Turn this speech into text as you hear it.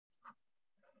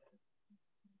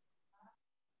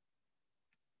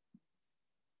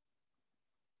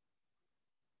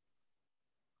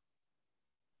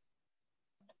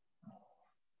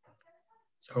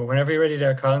So whenever you're ready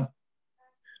there, Colin.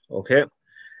 Okay.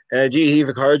 Ui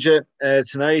Bhuachalla.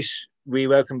 Tonight we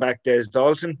welcome back Des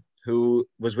Dalton, who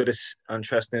was with us on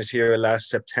Trustnet here last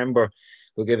September,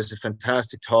 who gave us a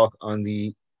fantastic talk on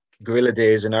the guerrilla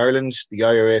days in Ireland, the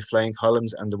IRA flying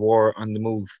columns, and the war on the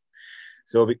move.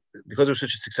 So, because it was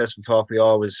such a successful talk, we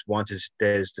always wanted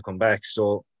Des to come back.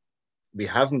 So, we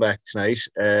have him back tonight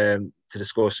to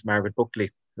discuss Margaret Buckley,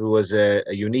 who was a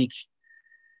unique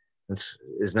and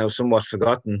is now somewhat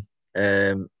forgotten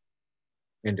um,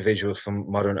 individual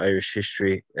from modern Irish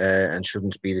history, and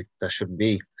shouldn't be.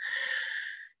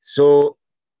 So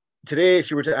today,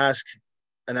 if you were to ask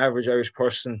an average Irish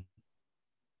person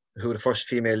who the first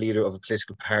female leader of a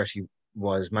political party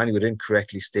was, many would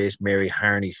incorrectly state Mary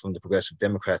Harney from the Progressive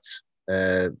Democrats.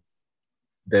 Des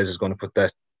is going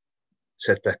to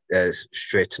set that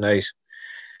straight tonight.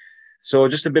 So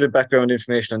just a bit of background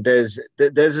information on Des.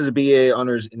 Des is a BA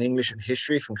honours in English and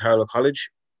History from Carlow College.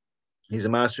 He's a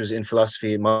master's in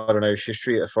philosophy and modern Irish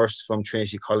history, a first from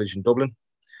Trinity College in Dublin.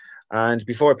 And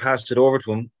before I pass it over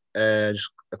to him, just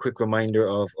a quick reminder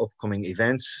of upcoming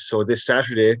events. So this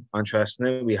Saturday on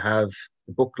Trastna, we have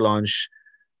the book launch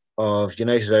of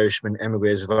United Irishmen,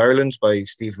 Emigres of Ireland by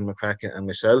Stephen McCracken and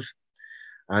myself.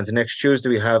 And the next Tuesday,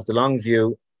 we have The Long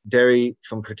View, Derry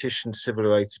from Partition to Civil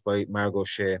Rights by Margot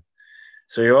Shea.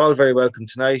 So you're all very welcome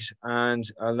tonight, and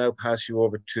I'll now pass you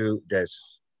over to Des.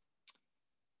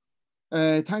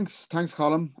 Thanks,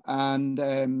 Colin,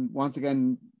 and once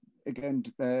again,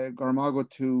 Garamago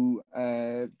to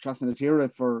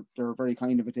Trasna for their very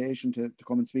kind invitation to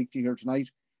come and speak to you here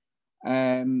tonight.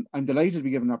 I'm delighted to be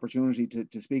given an opportunity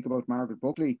to speak about Margaret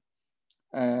Buckley.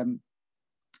 I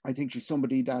think she's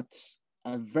somebody that's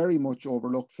a very much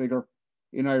overlooked figure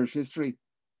in Irish history,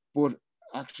 but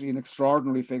actually an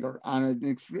extraordinary figure and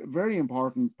a very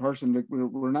important person. Like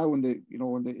we're now in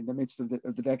the midst of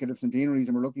the decade of centenaries,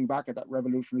 and we're looking back at that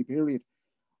revolutionary period.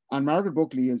 And Margaret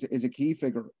Buckley is a key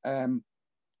figure. Her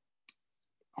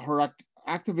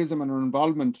activism and her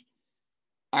involvement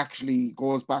actually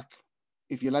goes back,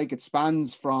 if you like, it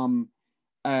spans from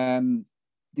the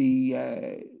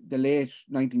late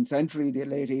 19th century, the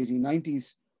late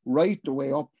 1890s, right the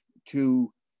way up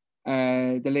to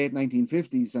the late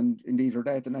 1950s, and indeed her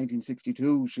death in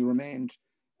 1962, she remained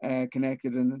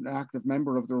connected and an active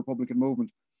member of the Republican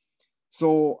movement.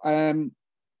 So,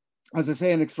 as I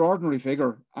say, an extraordinary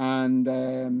figure and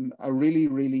a really,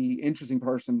 really interesting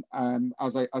person,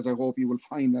 as I hope you will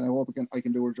find, and I hope I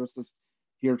can do her justice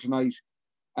here tonight.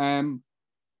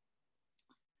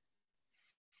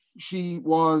 She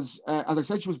was, as I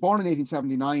said, she was born in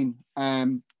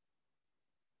 1879.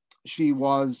 She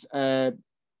was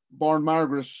born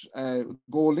Margaret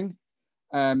Golding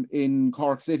in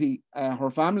Cork City. Her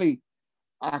family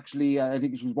actually, I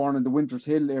think she was born in the Winters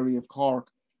Hill area of Cork.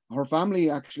 Her family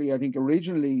actually, I think,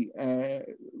 originally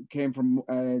came from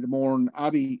the Mourne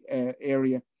Abbey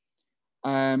area.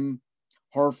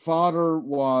 Her father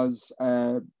was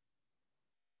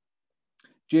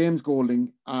James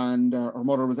Golding, and her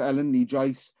mother was Ellen Nee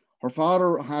Joyce. Her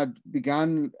father had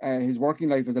began his working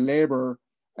life as a labourer.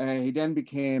 He then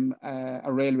became a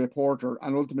railway porter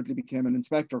and ultimately became an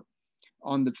inspector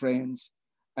on the trains.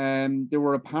 They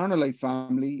were a Parnellite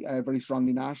family, very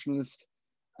strongly nationalist,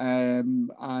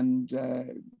 and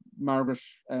Margaret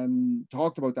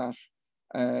talked about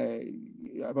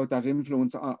that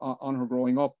influence on her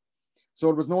growing up. So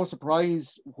it was no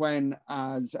surprise when,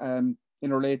 as in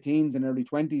her late teens and early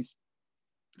 20s,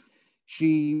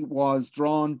 she was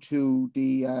drawn to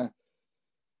the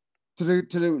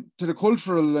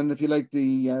cultural, and if you like,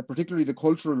 particularly the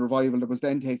cultural revival that was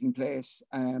then taking place,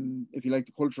 if you like,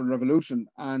 the cultural revolution,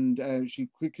 and she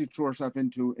quickly threw herself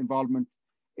into involvement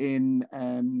in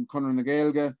Conor na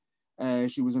Gaeilge.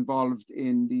 She was involved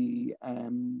in the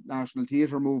National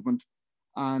Theatre movement,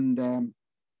 and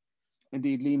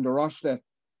indeed Liam de Rochte,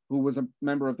 who was a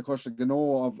member of the Coiste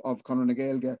Gano of Conor na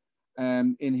Gaeilge,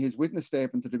 in his witness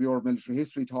statement to the Bureau of Military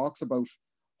History, talks about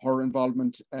her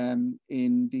involvement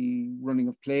in the running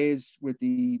of plays with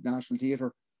the National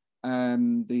Theatre,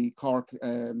 the Cork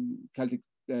Celtic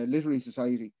Literary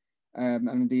Society, and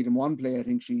indeed in one play, I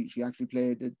think she actually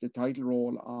played the title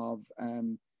role of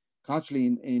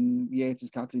Kathleen in Yeats's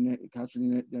Kathleen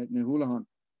na Houlihan.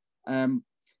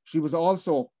 She was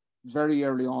also very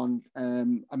early on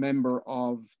a member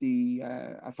of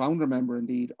a founder member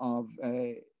indeed of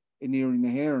Inéirí na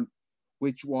hÉireann,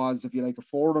 which was, if you like, a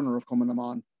forerunner of Cumann na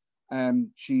mBan.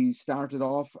 She started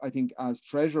off, I think, as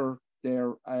treasurer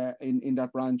there in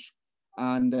that branch,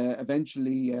 and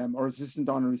eventually, or assistant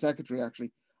honorary secretary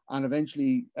actually, and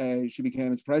eventually she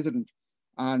became its president.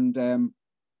 And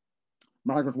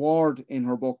Margaret Ward, in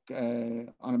her book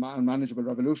on Unmanageable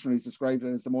Revolutionaries, described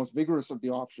it as the most vigorous of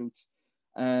the offshoots,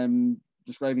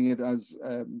 describing it as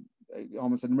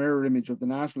almost a mirror image of the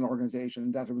national organisation,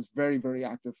 and that it was very, very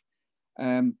active.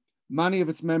 Many of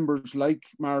its members, like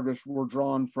Margaret, were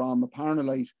drawn from a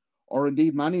Parnellite, or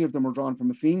indeed many of them were drawn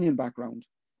from a Fenian background.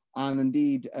 And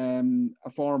indeed, a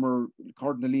former,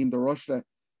 according to Liam de Rushta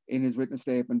in his witness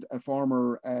statement, a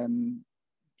former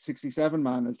 67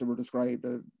 man, as they were described,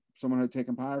 someone who had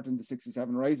taken part in the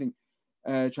 67 Rising,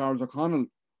 Charles O'Connell,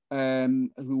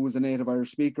 who was a native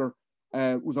Irish speaker,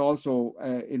 was also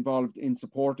involved in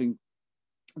supporting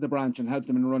the branch and helped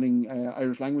them in running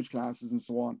Irish language classes and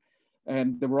so on.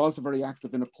 They were also very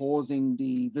active in opposing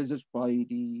the visit by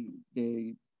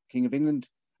the King of England,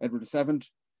 Edward VII,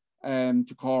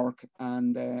 to Cork,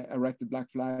 and erected black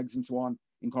flags and so on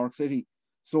in Cork City.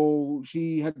 So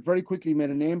she had very quickly made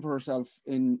a name for herself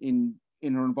in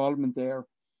her involvement there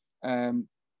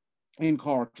in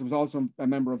Cork. She was also a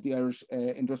member of the Irish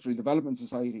Industrial Development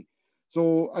Society.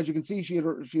 So as you can see, she had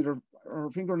her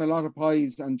finger in a lot of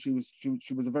pies, and she was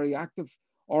a very active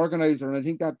organizer. And I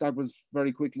think that was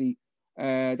very quickly,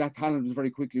 that talent was very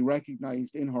quickly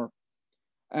recognised in her.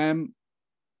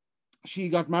 She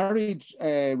got married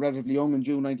relatively young in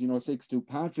June 1906 to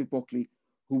Patrick Buckley,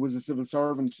 who was a civil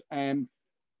servant.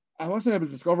 I wasn't able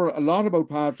to discover a lot about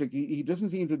Patrick. He doesn't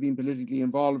seem to have been politically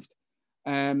involved.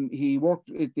 He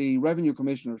worked at the Revenue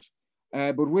Commissioners,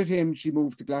 but with him, she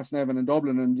moved to Glasnevin in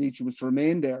Dublin, and indeed she was to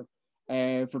remain there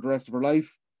for the rest of her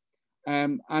life.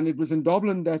 And it was in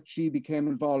Dublin that she became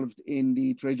involved in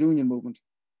the trade union movement.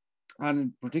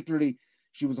 And particularly,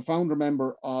 she was a founder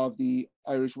member of the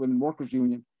Irish Women Workers'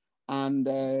 Union. And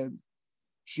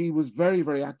she was very,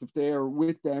 very active there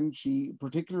with them. She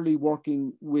particularly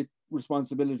working with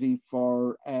responsibility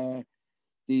for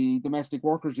the Domestic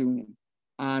Workers' Union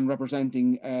and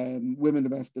representing women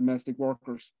domestic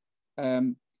workers.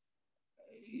 For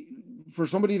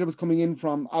somebody that was coming in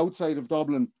from outside of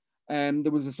Dublin,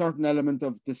 there was a certain element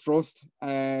of distrust.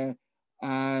 Not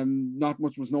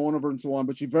much was known of her and so on,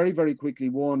 but she very, very quickly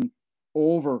won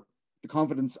over the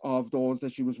confidence of those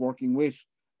that she was working with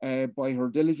by her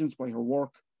diligence, by her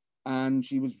work. And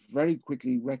she was very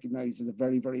quickly recognized as a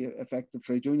very, very effective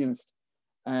trade unionist.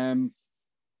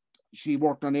 She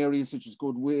worked on areas such as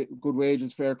good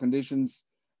wages, fair conditions,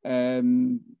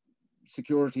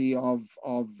 security of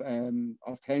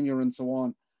tenure and so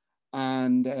on,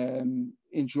 and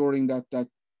ensuring that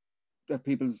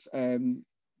people's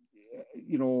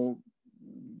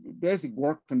basic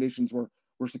work conditions were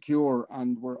secure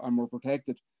and were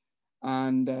protected.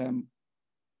 And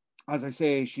as I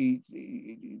say,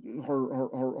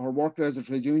 her work as a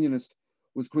trade unionist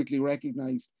was quickly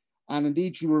recognised, and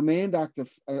indeed she remained active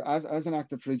as an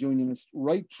active trade unionist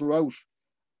right throughout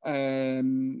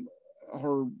the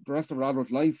rest of her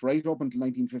adult life, right up until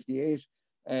 1958,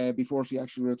 before she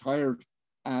actually retired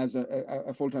as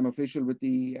a full-time official with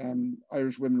the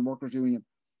Irish Women Workers' Union.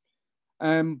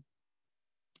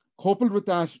 Coupled with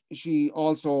that, she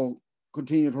also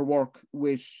continued her work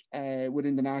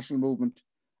within the national movement.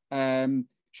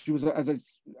 She was, as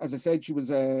I said, she was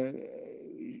a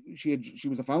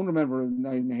founder member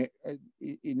in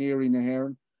Erie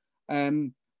Nahairn.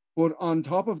 But on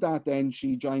top of that, then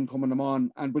she joined Cumann na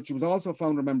mBan, but she was also a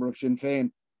founder member of Sinn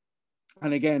Féin.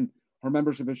 And again, her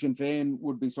membership of Sinn Féin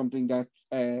would be something that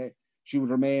she would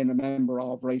remain a member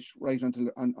of right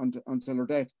until her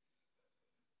death.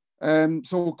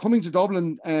 So coming to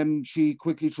Dublin, she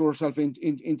quickly threw herself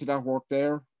into that work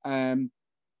there.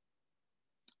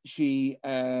 She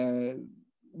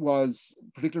was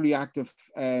particularly active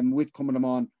with Cumann na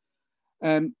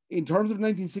mBan. In terms of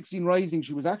 1916 Rising,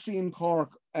 she was actually in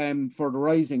Cork for the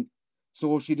Rising,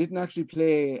 so she didn't actually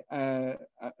play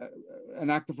an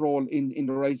active role in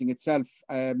the Rising itself.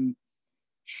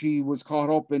 She was caught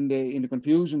up in the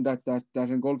confusion that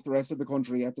engulfed the rest of the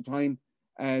country at the time,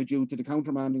 due to the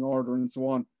countermanding order and so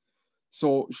on.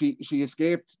 So she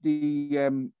escaped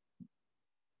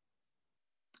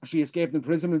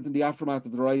imprisonment in the aftermath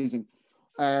of the Rising,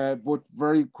 but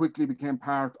very quickly became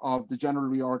part of the general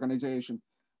reorganisation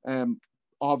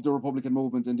of the Republican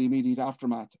movement in the immediate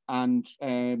aftermath. And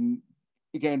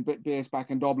again, based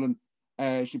back in Dublin,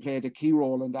 she played a key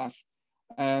role in that.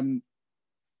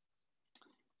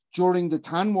 During the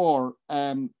Tan War,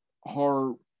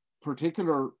 her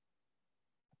particular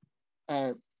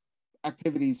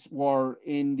activities were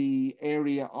in the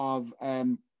area of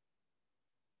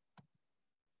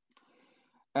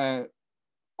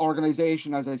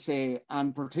organisation, as I say,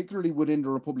 and particularly within the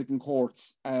Republican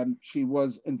courts. She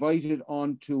was invited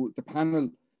onto the panel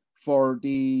for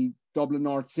the Dublin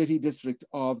North City district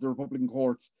of the Republican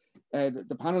courts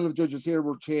The panel of judges here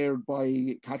were chaired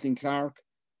by Kathleen Clark,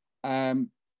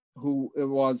 who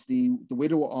was the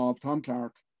widow of Tom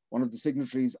Clark, one of the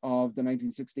signatories of the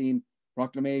 1916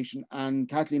 proclamation. And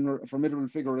Kathleen, a formidable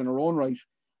figure in her own right,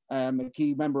 a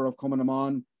key member of Cumann na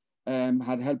mBan,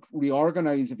 had helped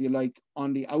reorganize, if you like,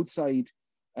 on the outside,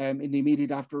 in the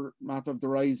immediate aftermath of the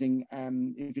rising,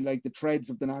 if you like, the treads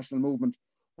of the national movement,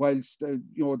 whilst the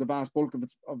vast bulk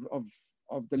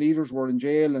of the leaders were in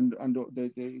jail, and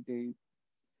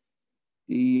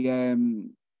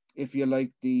if you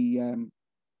like, the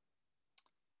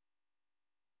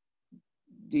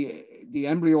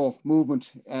embryo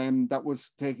movement that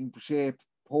was taking shape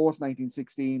post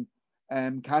 1916.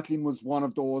 Kathleen was one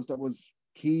of those that was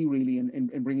key really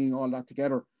in bringing all that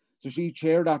together. So she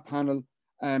chaired that panel.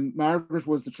 Margaret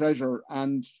was the treasurer,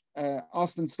 and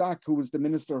Austin Stack, who was the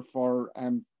Minister for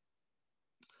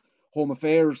Home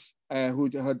Affairs, who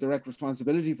had direct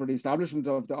responsibility for the establishment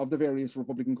of the various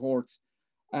Republican courts,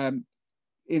 in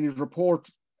his report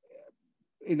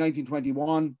in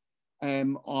 1921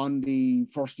 on the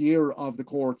first year of the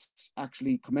courts,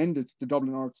 actually commended the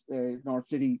Dublin North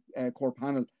City Court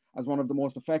panel as one of the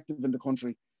most effective in the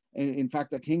country. In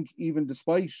fact, I think even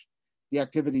despite the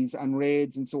activities and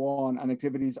raids and so on, and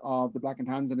activities of the Black and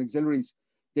Tans and auxiliaries,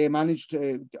 they managed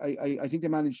to, I think they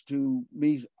managed to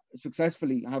meet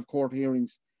successfully, have court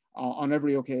hearings on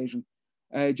every occasion.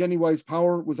 Jenny Wise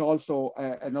Power was also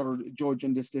another judge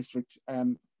in this district.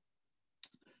 So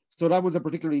that was a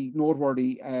particularly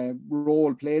noteworthy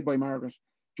role played by Margaret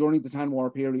during the Tan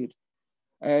War period.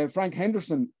 Frank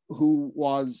Henderson, who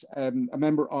was a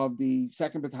member of the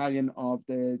 2nd Battalion of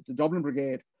the Dublin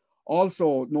Brigade,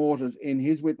 also noted in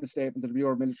his witness statement to the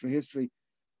Bureau of Military History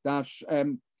that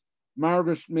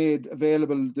Margaret made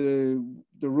available the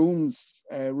rooms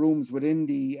within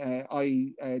the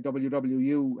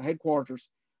IWWU headquarters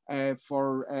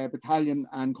for battalion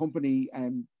and company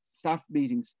staff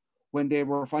meetings when they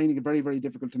were finding it very, very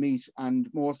difficult to meet, and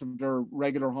most of their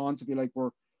regular haunts, if you like,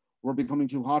 were becoming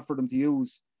too hot for them to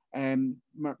use.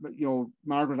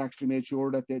 Margaret actually made sure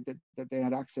that they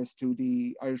had access to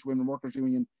the Irish Women Workers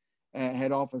Union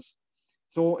head office.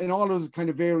 So in all those kind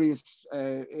of various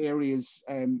areas,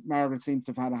 Margaret seems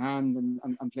to have had a hand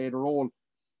and played a role.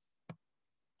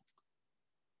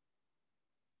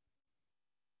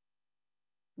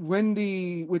 With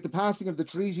the passing of the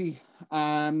treaty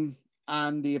and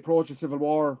the approach of civil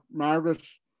war, Margaret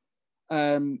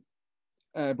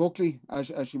Buckley,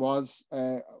 as she was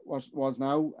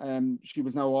now, she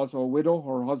was now also a widow.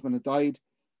 Her husband had died.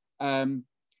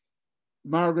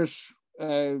 Margaret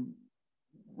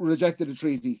rejected the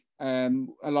treaty,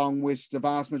 along with the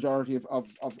vast majority of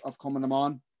Cumann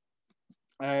na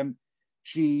mBan.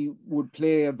 She would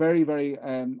play a very, very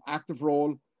active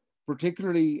role,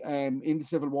 particularly in the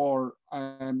Civil War,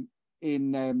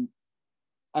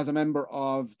 as a member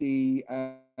of the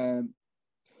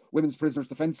Women's Prisoners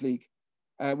Defence League,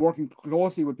 working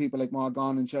closely with people like Maud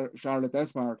Gonne and Charlotte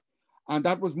Despard. And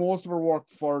that was most of her work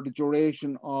for the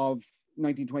duration of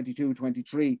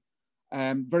 1922-23.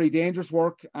 Very dangerous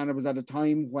work, and it was at a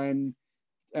time when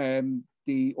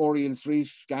the Oriel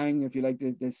Street gang, if you like,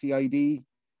 the CID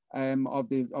of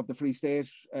the Free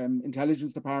State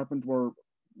Intelligence Department, were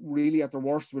really at their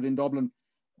worst within Dublin,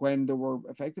 when they were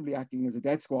effectively acting as a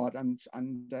death squad and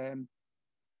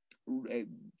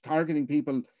targeting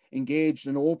people engaged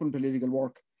in open political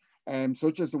work,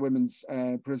 such as the Women's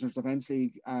Prisoners Defence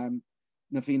League,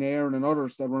 na Féin and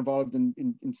others that were involved in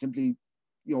simply,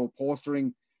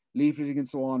 postering, leafleting and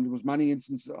so on. There was many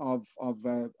instances of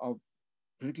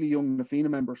particularly young na Féin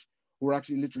members who were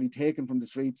actually literally taken from the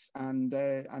streets and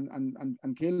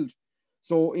killed.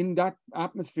 So in that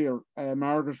atmosphere,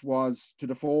 Margaret was to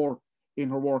the fore in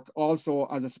her work, also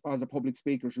as a public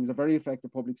speaker. She was a very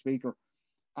effective public speaker,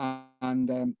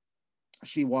 and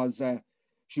she was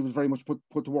very much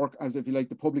put to work as, if you like,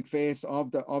 the public face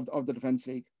of the Defence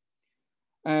League.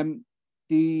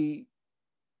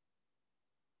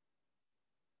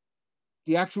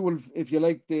 The actual, if you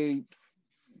like, the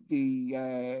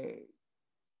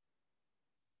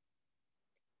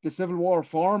Civil War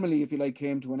formally, if you like,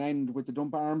 came to an end with the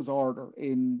Dump Arms Order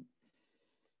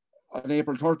on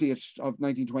April 30th of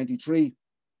 1923.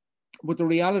 But the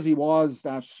reality was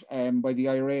that, by the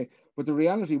IRA, but the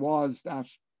reality was that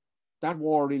that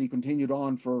war really continued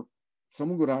on for,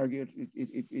 someone could argue,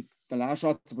 the last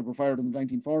shots of it were fired in the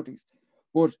 1940s.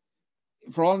 But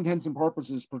for all intents and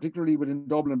purposes, particularly within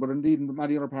Dublin, but indeed in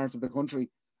many other parts of the country,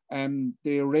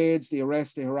 the raids, the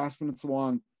arrests, the harassment and so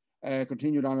on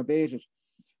continued unabated.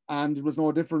 And it was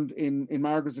no different in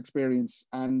Margaret's experience.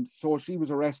 And so she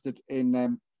was arrested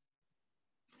in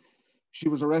She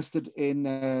was arrested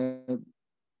in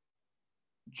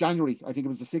January, I think it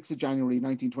was the 6th of January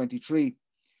 1923,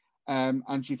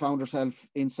 and she found herself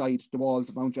inside the walls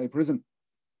of Mountjoy Prison.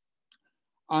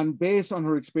 And based on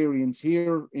her experience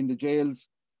here in the jails,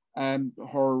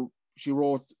 she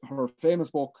wrote her famous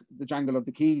book, The Jangle of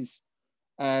the Keys,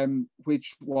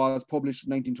 which was published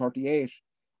in 1938.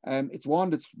 It's one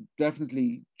that's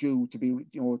definitely due to be,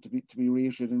 to be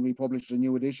reissued and republished in a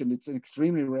new edition. It's an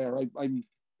extremely rare. I'm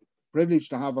privileged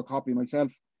to have a copy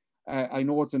myself. I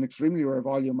know it's an extremely rare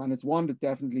volume, and it's one that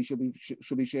definitely should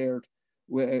be shared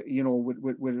with,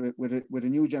 with a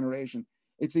new generation.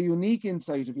 It's a unique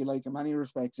insight, if you like, in many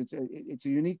respects. It's a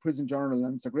unique prison journal,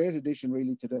 and it's a great addition,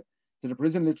 really, to the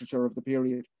prison literature of the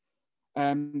period,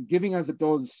 giving, as it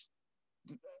does,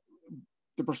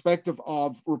 the perspective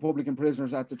of Republican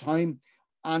prisoners at the time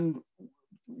and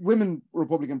women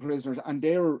Republican prisoners and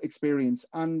their experience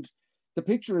and the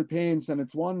picture it paints. And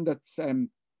it's one that's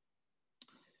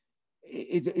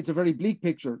it's a very bleak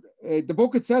picture. The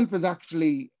book itself is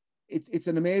actually it's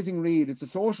an amazing read. It's a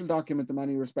social document in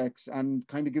many respects, and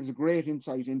kind of gives a great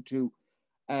insight into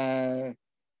the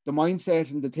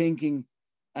mindset and the thinking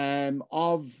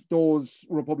of those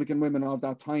Republican women of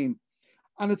that time.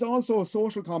 And it's also a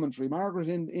social commentary. Margaret,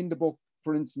 in the book,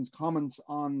 for instance, comments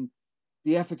on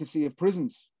the efficacy of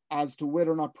prisons as to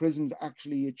whether or not prisons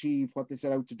actually achieve what they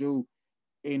set out to do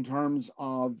in terms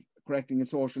of correcting a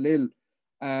social ill,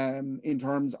 in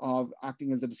terms of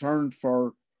acting as a deterrent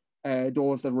for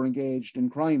those that were engaged in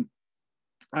crime.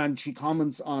 And she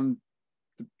comments on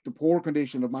the poor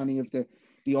condition of many of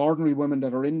the ordinary women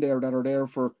that are in there, that are there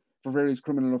for various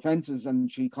criminal offences.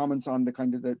 And she comments on the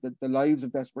kind of the lives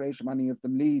of desperation many of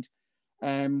them lead,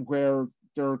 where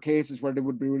there are cases where they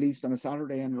would be released on a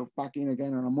Saturday and are back in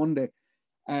again on a Monday.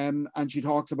 And she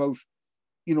talks about,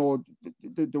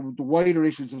 the wider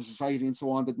issues of society and so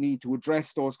on that need to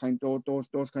address those kind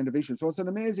of issues. So it's an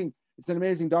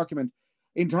amazing document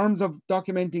in terms of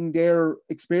documenting their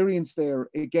experience there.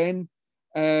 Again,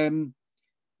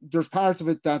 there's parts of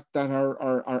it that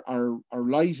are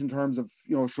light in terms of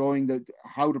showing that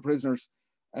how the prisoners,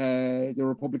 the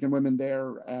Republican women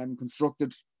there,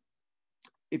 constructed,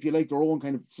 if you like, their own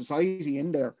kind of society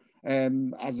in there,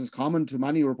 as is common to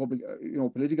many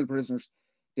political prisoners.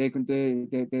 They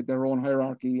their own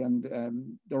hierarchy and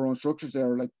their own structures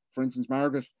there. Like, for instance,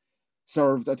 Margaret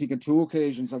served, I think, on 2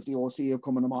 occasions as the OC of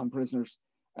Cumann prisoners,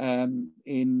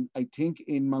 in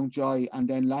Mountjoy and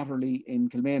then latterly in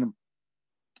Kilmainham.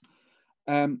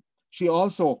 She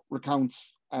also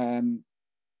recounts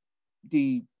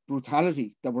the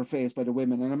brutality that were faced by the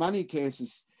women, and in many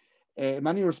cases, in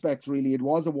many respects, really, it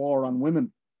was a war on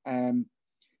women.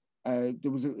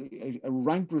 There was a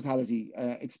rank brutality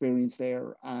experience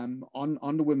there on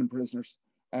the women prisoners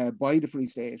by the Free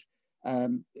State.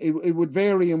 It would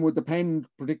vary and would depend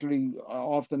particularly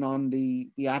often on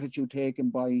the attitude taken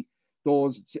by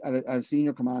those at a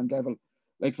senior command level.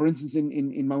 Like, for instance,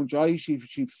 in Mountjoy, she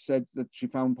said that she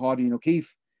found Paddy and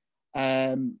O'Keefe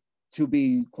to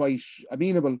be quite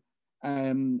amenable,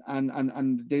 and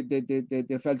they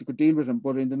felt they could deal with him.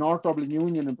 But in the North Dublin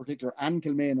Union in particular, and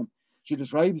Kilmainham, she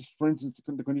describes, for instance,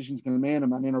 the conditions in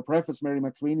Kilmainham, and in her preface, Mary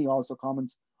McSweeney also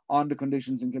comments on the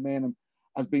conditions in Kilmainham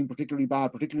as being particularly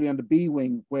bad, particularly on the B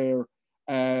wing, where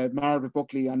Margaret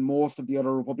Buckley and most of the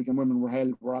other Republican women were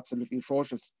held, were absolutely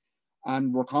atrocious,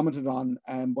 and were commented on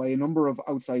by a number of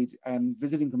outside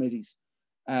visiting committees.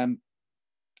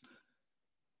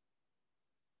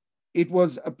 It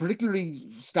was a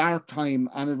particularly stark time,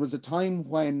 and it was a time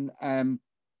when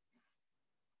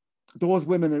those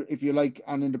women, if you like,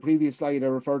 and in the previous slide I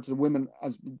referred to the women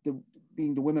as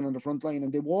being the women on the front line,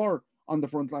 and they were on the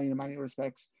front line in many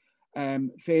respects,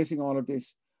 facing all of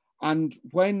this. And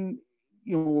when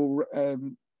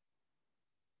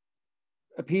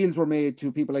appeals were made to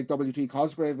people like W.T.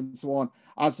 Cosgrave and so on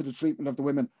as to the treatment of the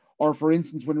women, or for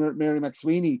instance when Mary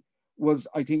McSweeney was,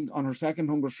 I think, on her second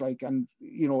hunger strike, and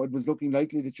it was looking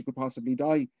likely that she could possibly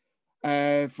die.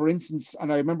 For instance,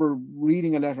 and I remember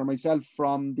reading a letter myself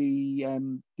from the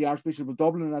Archbishop of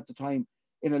Dublin at the time,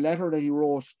 in a letter that he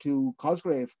wrote to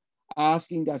Cosgrave,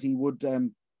 asking that he would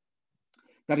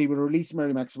release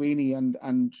Mary McSweeney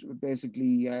and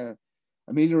basically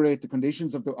ameliorate the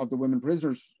conditions of the women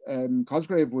prisoners.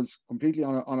 Cosgrave was completely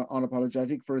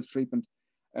unapologetic for his treatment,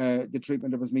 the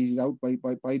treatment that was meted out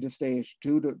by the state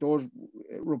to those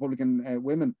Republican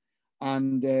women,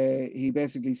 and he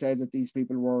basically said that these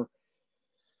people were.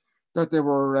 That they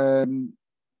were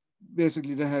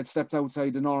basically, they had stepped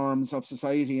outside the norms of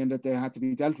society and that they had to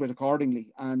be dealt with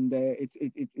accordingly. And it's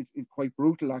quite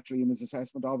brutal, actually, in his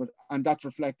assessment of it. And that's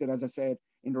reflected, as I said,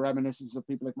 in the reminiscences of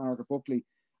people like Margaret Buckley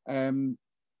Leanne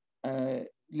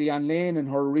Lane, in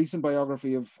her recent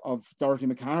biography of Dorothy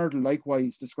McArdle,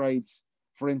 likewise describes,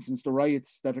 for instance, the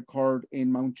riots that occurred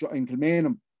in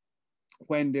Kilmainham,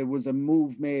 when there was a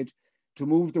move made to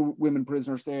move the women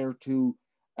prisoners there to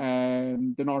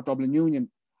the North Dublin Union,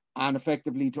 and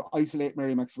effectively to isolate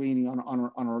Mary McSweeney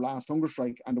on her last hunger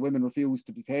strike, and the women refused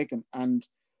to be taken. And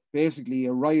basically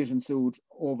a riot ensued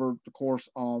over the course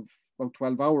of about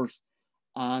 12 hours,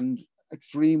 and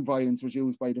extreme violence was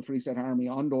used by the Free State Army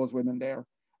on those women there.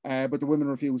 But the women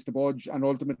refused to budge, and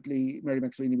ultimately Mary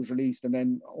McSweeney was released, and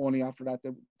then only after that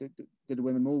did the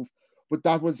women move. But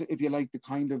that was, if you like, the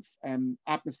kind of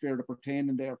atmosphere that pertained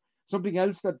in there. Something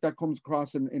else that comes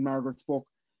across in Margaret's book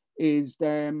is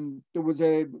there was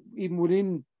even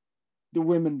within the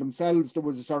women themselves, there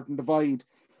was a certain divide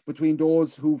between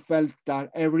those who felt that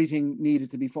everything needed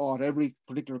to be fought, every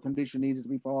particular condition needed to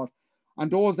be fought,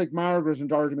 and those like Margaret and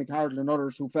Dorothy McArdle and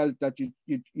others who felt that you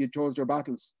chose your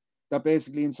battles, that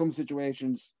basically in some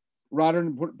situations, rather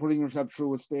than putting yourself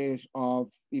through a state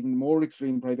of even more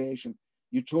extreme privation,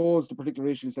 you chose the particular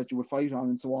issues that you would fight on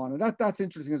and so on. And that's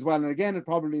interesting as well. And again, it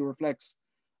probably reflects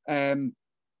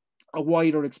a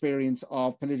wider experience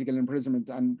of political imprisonment.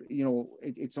 And, you know,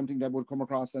 it's something that would come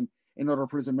across in other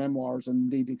prison memoirs, and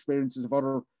indeed the experiences of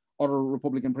other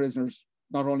Republican prisoners,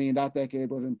 not only in that decade,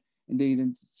 but indeed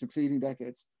in succeeding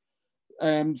decades.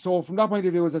 So from that point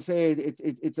of view, as I say,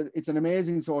 it's an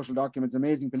amazing social document, an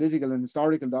amazing political and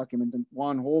historical document, and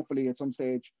one hopefully at some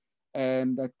stage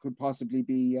that could possibly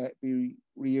be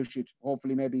reissued,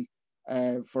 hopefully maybe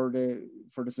for the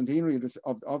centenary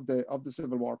of the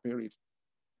Civil War period.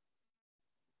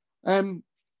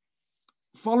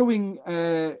 Following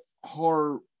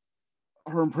her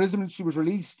imprisonment, she was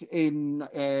released in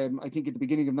I think at the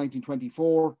beginning of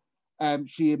 1924.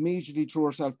 She immediately threw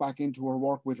herself back into her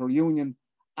work with her union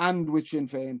and with Sinn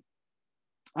Féin.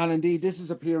 And indeed, this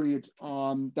is a period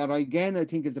that again, I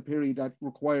think is a period that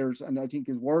requires, and I think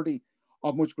is worthy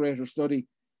of much greater study.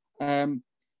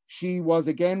 She was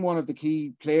again one of the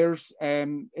key players,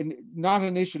 not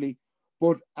initially,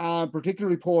 but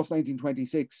particularly post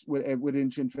 1926 within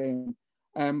Sinn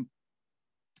Féin.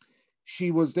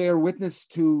 She was there witness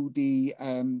to the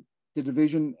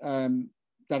division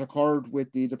that occurred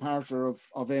with the departure of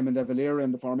Eamon de Valera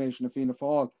and the formation of Fianna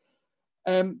Fáil.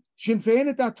 Sinn Féin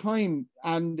at that time,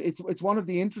 and it's one of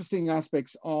the interesting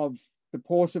aspects of the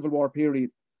post-Civil War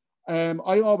period.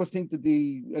 I always think that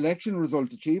the election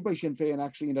result achieved by Sinn Féin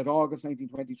actually in that August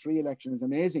 1923 election is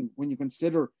amazing when you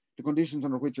consider the conditions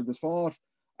under which it was fought.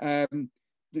 You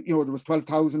know, there was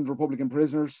 12,000 Republican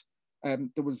prisoners.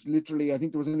 There was literally, I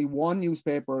think there was only one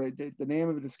newspaper, the name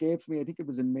of it escapes me, I think it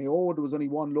was in Mayo, there was only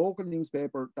one local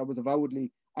newspaper that was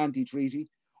avowedly anti-treaty.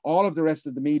 All of the rest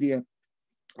of the media,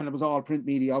 and it was all print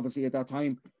media obviously at that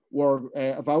time, were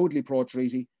avowedly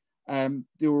pro-treaty.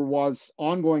 There was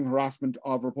ongoing harassment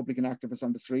of Republican activists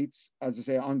on the streets, as I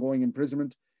say, ongoing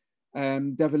imprisonment.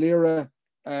 De Valera,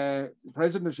 the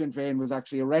president of Sinn Féin, was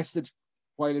actually arrested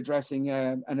while addressing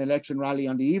an election rally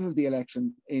on the eve of the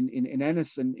election in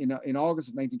Ennis in August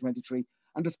of 1923.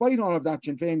 And despite all of that,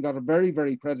 Sinn Féin got a very,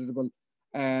 very creditable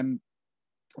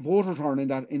voter turn in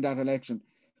that election.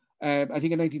 I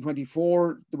think in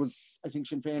 1924, there was, I think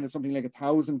Sinn Féin had something like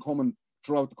 1,000 coming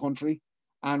throughout the country,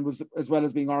 and was, as well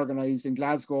as being organised in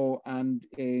Glasgow and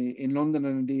in London,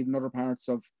 and indeed in other parts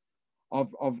of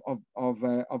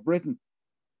Britain.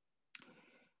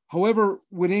 However,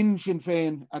 within Sinn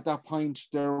Féin at that point,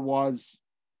 there was,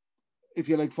 if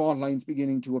you like, fault lines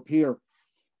beginning to appear.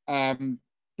 De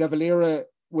Valera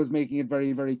was making it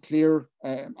very, very clear,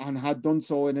 and had done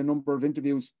so in a number of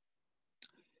interviews,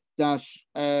 that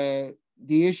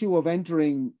the issue of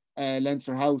entering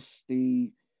Leinster House,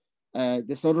 the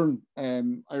Southern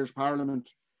Irish Parliament,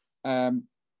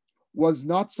 was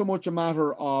not so much a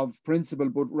matter of principle,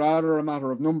 but rather a matter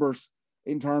of numbers,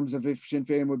 in terms of if Sinn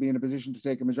Féin would be in a position to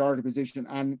take a majority position,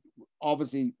 and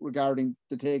obviously regarding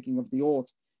the taking of the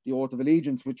oath of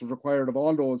allegiance, which was required of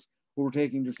all those who were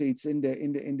taking their seats in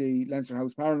the Leinster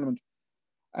House Parliament.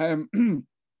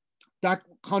 That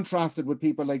contrasted with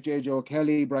people like J.J.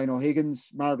 O'Kelly, Brian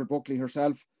O'Higgins, Margaret Buckley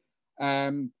herself,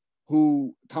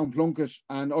 who Count Plunkett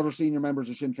and other senior members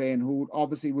of Sinn Féin, who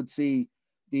obviously would see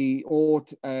the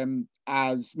oath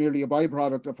as merely a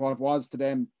byproduct of what was to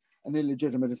them an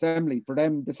illegitimate assembly. For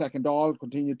them, the second Dáil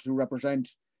continued to represent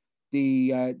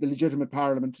the legitimate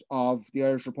parliament of the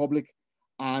Irish Republic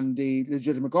and the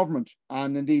legitimate government.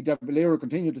 And indeed, De Valera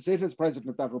continued to sit as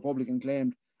president of that republic and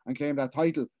claimed that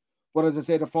title. But as I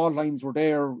say, the fault lines were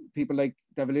there. People like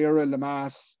De Valera,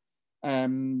 Lemass,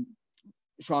 Sean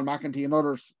McEntee and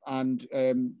others, and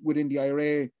within the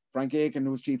IRA, Frank Aiken,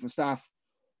 who was chief of staff,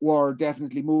 were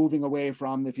definitely moving away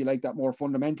from, if you like, that more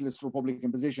fundamentalist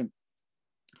Republican position.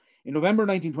 In November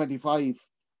 1925,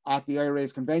 at the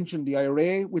IRA's convention, the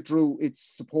IRA withdrew its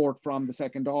support from the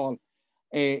Second Dáil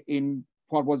in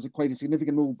what was quite a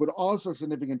significant move, but also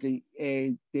significantly,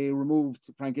 they removed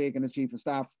Frank Aiken as Chief of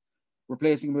Staff,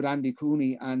 replacing him with Andy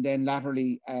Cooney, and then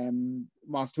latterly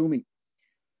Moss Toomey.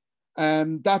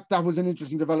 That was an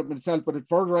interesting development itself, but it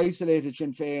further isolated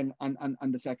Sinn Féin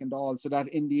and the Second Dáil, so that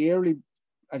in the early,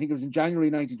 I think it was in January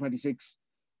 1926,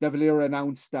 De Valera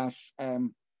announced that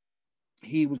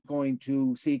he was going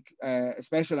to seek a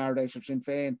special Ardèche of Sinn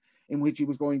Féin, in which he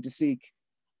was going to seek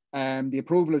the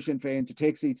approval of Sinn Féin to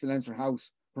take seats in Leinster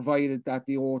House, provided that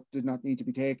the oath did not need to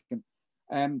be taken.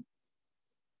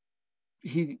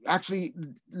 He actually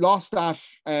lost that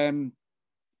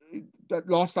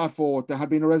vote. There had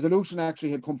been a resolution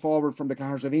actually had come forward from the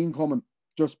Cahersiveen Common,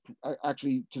 just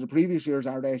actually to the previous year's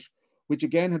Ardèche, which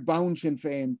again had bound Sinn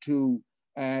Féin to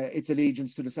its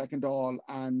allegiance to the Second Dáil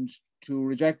and to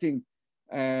rejecting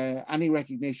any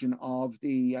recognition of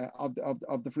the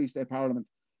Free State Parliament.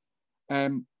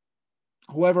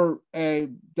 However, De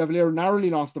Valera narrowly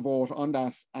lost the vote on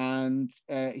that, and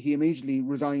he immediately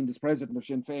resigned as president of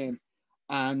Sinn Féin.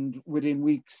 And within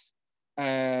weeks,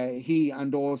 he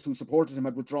and those who supported him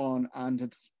had withdrawn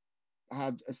and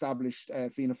had established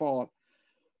Fianna Fáil.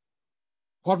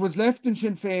 What was left in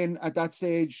Sinn Féin at that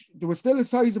stage, there was still a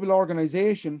sizable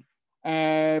organisation,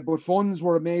 but funds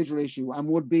were a major issue and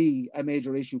would be a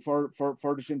major issue for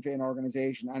the Sinn Féin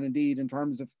organisation. And indeed, in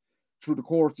terms of through the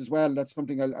courts as well, that's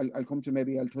something I'll come to,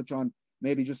 maybe I'll touch on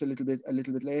maybe just a little bit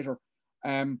later.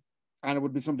 And it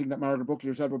would be something that Margaret Buckley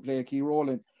herself would play a key role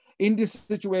in. In this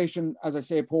situation, as I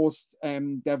say, post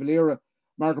De Valera,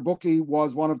 Margaret Buckley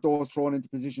was one of those thrown into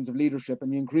positions of leadership,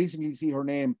 and you increasingly see her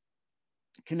name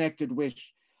connected with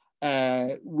Sinn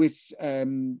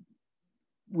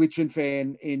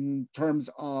Féin in terms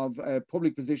of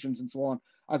public positions and so on,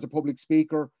 as a public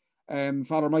speaker.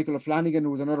 Father Michael O'Flanagan,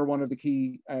 who was another one of the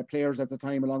key players at the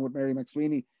time, along with Mary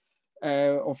McSweeney,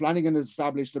 O'Flanagan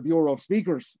established a bureau of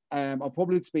speakers, of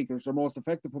public speakers, their most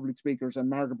effective public speakers, and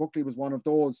Margaret Buckley was one of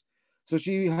those. So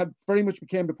she had very much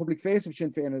became the public face of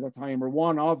Sinn Féin at that time, or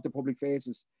one of the public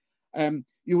faces.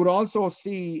 You would also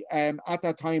see at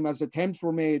that time, as attempts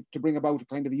were made to bring about a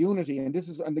kind of a unity, and this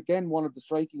is, and again, one of the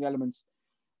striking elements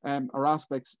or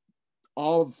aspects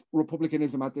of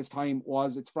republicanism at this time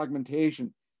was its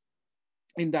fragmentation,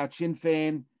 in that Sinn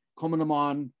Féin, Cumann na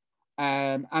mBan,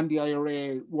 and the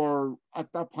IRA were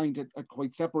at that point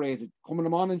quite separated. Cumann na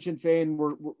mBan and Sinn Féin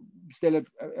were still at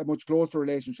a much closer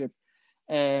relationship,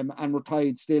 and were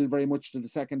tied still very much to the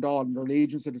Second Dáil and their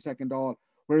allegiance to the Second Dáil,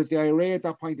 whereas the IRA at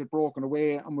that point had broken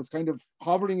away and was kind of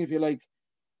hovering, if you like,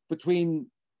 between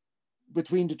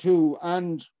the two,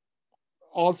 and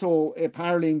also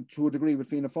paralleling to a degree with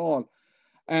Fianna Fáil.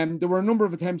 There were a number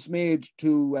of attempts made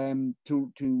to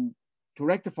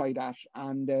rectify that,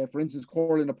 and for instance,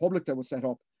 Choral in the Public that was set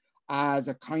up as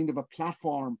a kind of a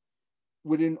platform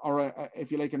within, or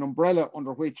if you like, an umbrella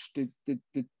under which the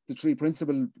three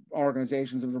principal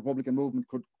organisations of the Republican movement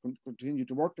could continue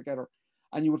to work together.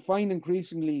 And you would find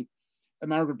increasingly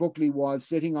Margaret Buckley was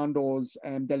sitting on those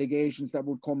delegations that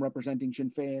would come representing Sinn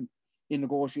Féin in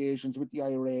negotiations with the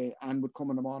IRA and with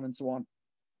Cumann na mBan and so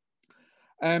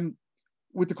on.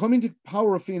 With the coming to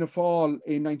power of Fianna Fáil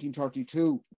in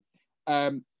 1932,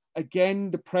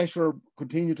 again, the pressure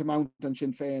continued to mount on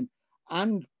Sinn Féin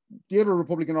and the other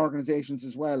Republican organisations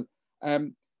as well,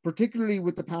 particularly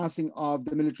with the passing of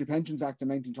the Military Pensions Act in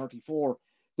 1934.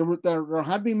 There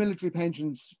had been military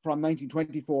pensions from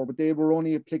 1924, but they were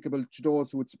only applicable to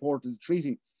those who had supported the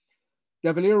treaty.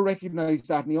 De Valera recognised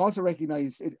that, and he also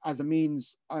recognised it as a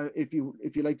means, if you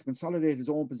like, to consolidate his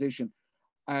own position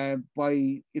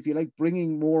by, if you like,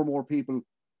 bringing more and more people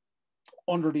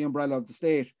under the umbrella of the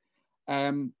state.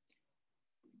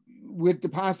 With the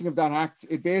passing of that act,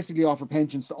 it basically offered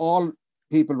pensions to all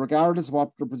people, regardless of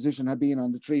what their position had been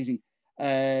on the treaty,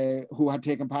 who had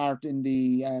taken part in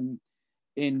the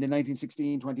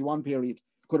 1916-21 period,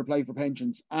 could apply for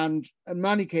pensions. And in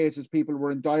many cases, people were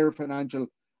in dire financial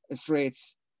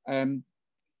straits. In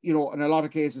a lot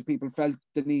of cases, people felt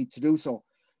the need to do so.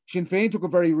 Sinn Féin took a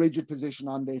very rigid position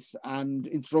on this and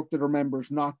instructed their members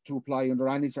not to apply under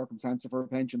any circumstance for a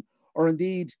pension, or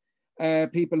indeed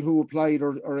people who applied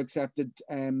or accepted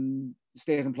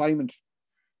state employment.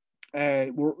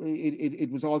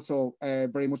 It was also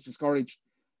very much discouraged.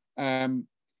 Cumann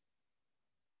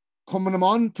na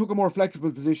mBan took a more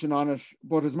flexible position on it,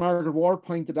 but as Margaret Ward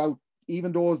pointed out,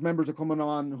 even those members of Cumann na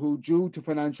mBan who, due to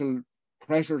financial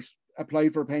pressures,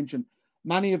 applied for a pension,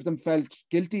 Many of them felt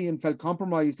guilty and felt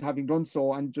compromised having done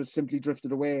so and just simply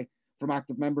drifted away from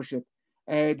active membership.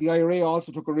 The IRA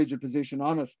also took a rigid position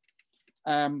on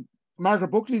it.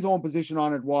 Margaret Buckley's own position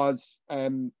on it was,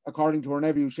 according to her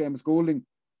nephew Seamus Goulding,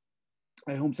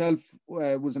 himself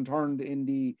was interned in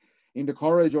the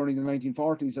Curragh during the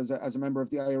 1940s as a member of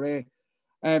the IRA.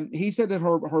 He said that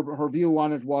her view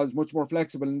on it was much more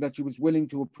flexible and that she was willing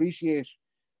to appreciate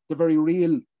the very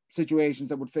real situations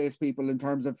that would face people in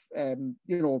terms of,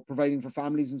 providing for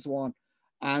families and so on,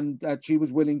 and that she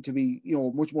was willing to be,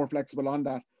 much more flexible on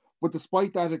that. But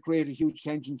despite that, it created huge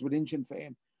tensions within Sinn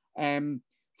Féin.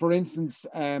 For instance,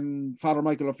 Father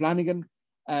Michael O'Flanagan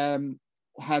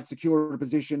had secured a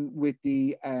position with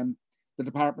the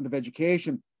Department of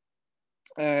Education,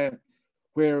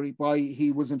 whereby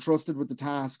he was entrusted with the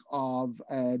task of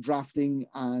drafting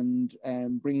and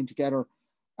bringing together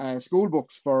school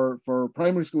books for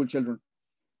primary school children.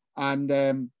 And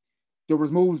there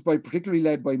was moves particularly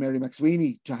led by Mary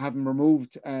McSweeney to have him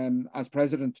removed as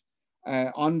president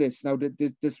on this. Now,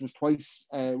 this was twice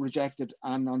rejected,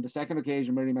 and on the second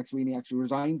occasion, Mary McSweeney actually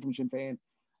resigned from Sinn Féin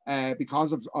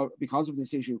because of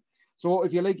this issue. So,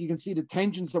 if you like, you can see the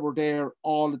tensions that were there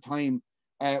all the time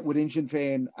within Sinn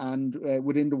Féin and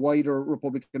within the wider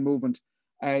Republican movement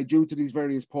due to these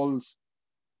various pulls.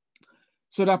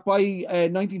 So that by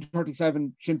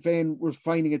 1937, Sinn Féin was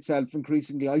finding itself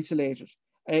increasingly isolated,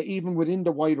 even within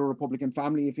the wider Republican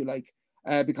family, if you like,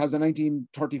 because in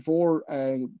 1934,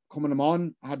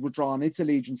 Cumann had withdrawn its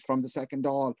allegiance from the Second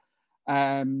Dáil,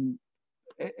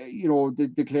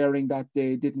 declaring that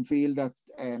they didn't feel that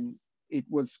it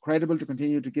was credible to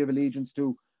continue to give allegiance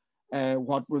to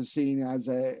what was seen as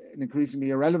an increasingly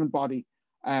irrelevant body,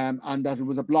 and that it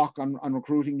was a block on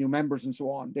recruiting new members and so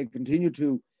on. They continued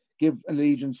to give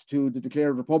allegiance to the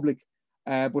declared republic,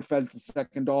 but felt the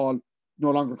Second Dáil no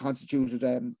longer constituted,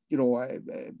 a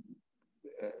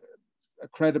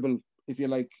credible, if you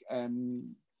like,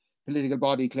 political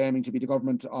body claiming to be the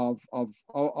government of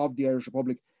the Irish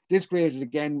Republic. This created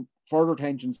again further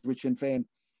tensions with Sinn Féin.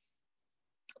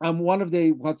 And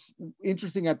what's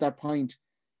interesting at that point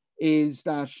is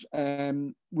that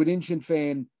within Sinn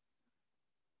Féin,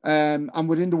 and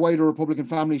within the wider Republican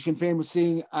family, Sinn Féin was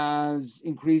seen as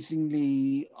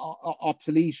increasingly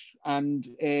obsolete, and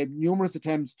numerous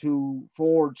attempts to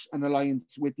forge an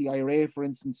alliance with the IRA, for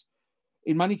instance,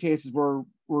 in many cases were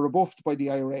rebuffed by the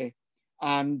IRA,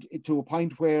 and to a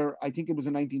point where I think it was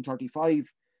in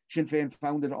 1935, Sinn Féin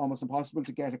found it almost impossible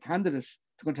to get a candidate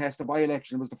to contest a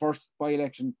by-election. It was the first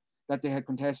by-election that they had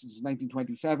contested since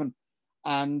 1927,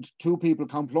 and two people,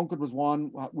 Count Plunkett was one,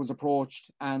 was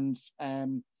approached, and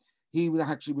he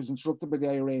was instructed by the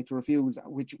IRA to refuse,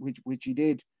 which he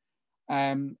did.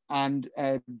 And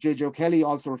J.J. O'Kelly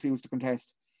also refused to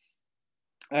contest.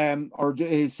 Or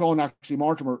his son, actually,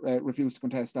 Mortimer, refused to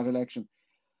contest that election.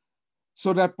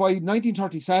 So that by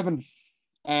 1937,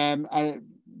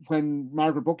 when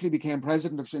Margaret Buckley became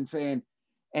president of Sinn Féin,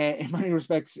 in many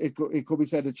respects, it could be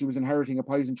said that she was inheriting a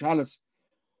poisoned chalice.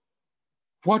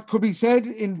 What could be said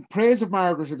in praise of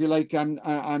Margaret, if you like, and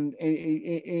on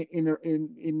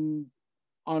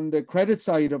the credit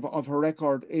side of her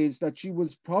record, is that she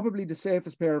was probably the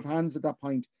safest pair of hands at that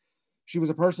point. She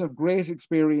was a person of great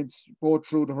experience, both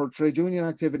through her trade union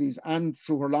activities and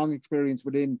through her long experience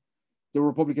within the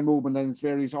Republican movement and its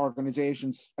various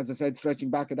organizations, as I said, stretching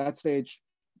back at that stage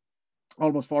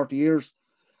almost 40 years.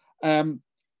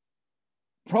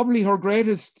 Probably her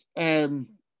greatest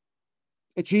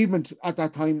achievement at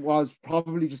that time was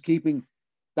probably just keeping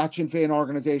that Sinn Féin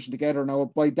organisation together. Now,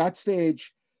 by that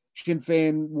stage, Sinn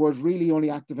Féin was really only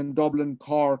active in Dublin,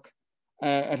 Cork.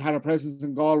 It had a presence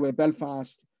in Galway,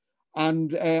 Belfast,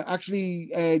 and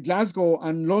actually Glasgow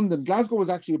and London. Glasgow was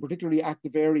actually a particularly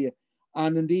active area,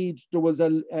 and indeed there was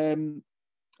a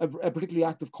particularly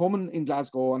active Cumann in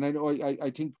Glasgow. And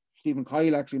I think Stephen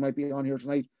Kyle actually might be on here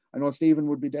tonight. I know Stephen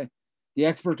would be the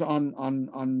expert on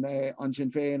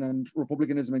Sinn Féin and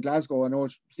republicanism in Glasgow. I know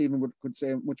Stephen could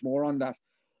say much more on that.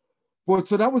 But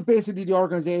so that was basically the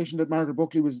organisation that Margaret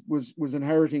Buckley was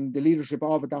inheriting the leadership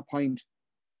of at that point.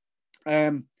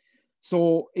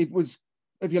 So it was,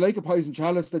 if you like, a poison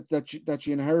chalice that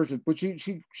she inherited. But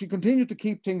she continued to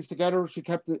keep things together. She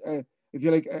kept, if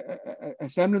you like, a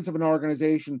semblance of an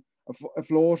organisation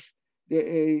afloat.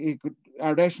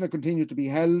 Ardeshna continued to be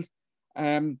held.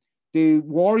 The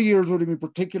war years would have been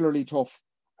particularly tough.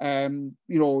 There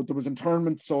was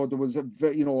internment, so there was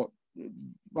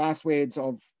vast swathes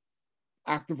of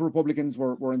active Republicans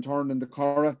were interned in the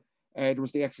Curragh. There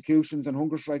was the executions and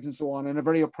hunger strikes and so on, and a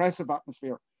very oppressive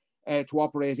atmosphere to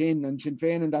operate in. And Sinn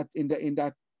Féin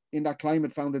in that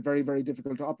climate found it very, very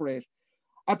difficult to operate.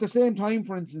 At the same time,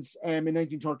 for instance, in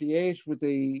 1938, with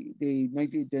the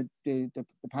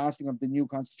passing of the new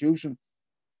constitution,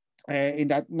 in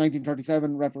that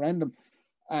 1937 referendum,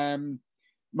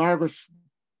 Margaret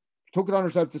took it on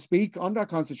herself to speak on that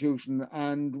constitution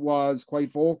and was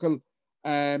quite vocal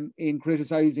in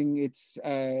criticising its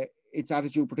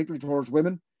attitude, particularly towards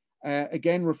women.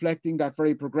 Again, reflecting that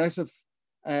very progressive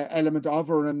element of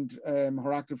her and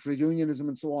her active trade unionism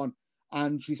and so on.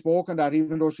 And she spoke on that,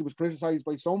 even though she was criticised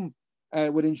by some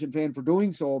within Sinn Féin for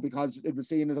doing so, because it was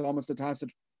seen as almost a tacit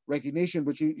recognition.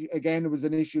 But again, it was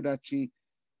an issue that she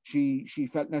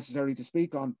felt necessary to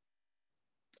speak on.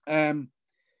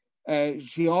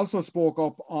 She also spoke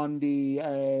up on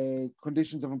the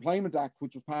Conditions of Employment Act,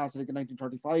 which was passed, I think, in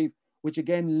 1935, which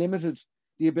again limited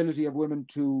the ability of women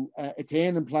to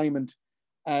attain employment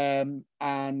and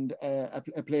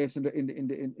a place in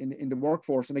the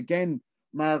workforce. And again,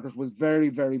 Margaret was very,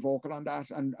 very vocal on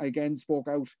that, and again spoke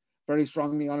out very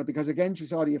strongly on it, because again she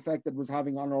saw the effect it was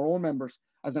having on her own members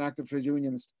as an active trade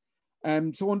unionist.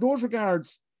 So in those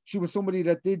regards, she was somebody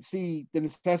that did see the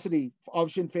necessity of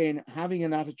Sinn Féin having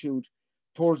an attitude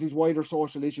towards these wider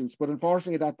social issues. But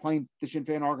unfortunately, at that point, the Sinn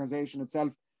Féin organisation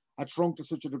itself had shrunk to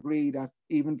such a degree that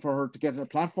even for her to get a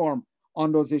platform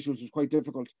on those issues was quite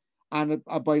difficult. And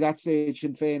by that stage,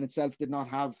 Sinn Féin itself did not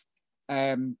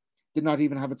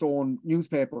even have its own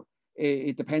newspaper.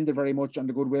 It depended very much on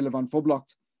the goodwill of An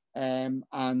Phoblacht and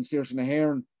Saoirse na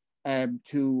hÉireann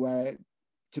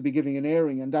to be giving an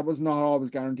airing, and that was not always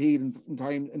guaranteed.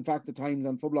 In fact, the Times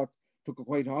An Phoblacht took a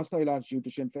quite hostile attitude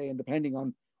to Sinn Féin, depending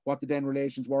on what the then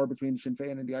relations were between Sinn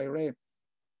Féin and the IRA.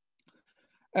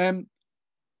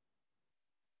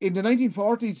 In the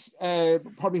 1940s,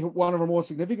 probably one of her most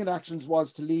significant actions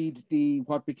was to lead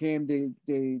what became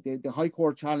the High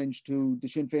Court challenge to the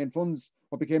Sinn Féin funds,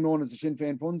 what became known as the Sinn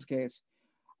Féin funds case.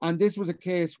 And this was a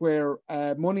case where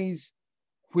monies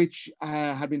which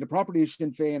had been the property of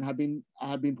Sinn Féin had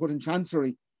been put in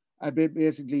chancery,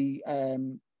 basically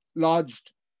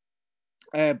lodged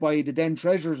by the then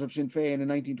treasurers of Sinn Féin in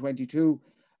 1922,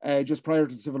 just prior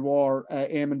to the Civil War,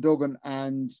 Eamon Duggan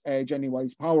and Jenny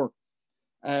Wise Power.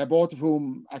 Both of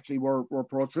whom actually were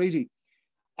pro-treaty.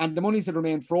 And the monies had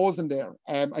remained frozen there.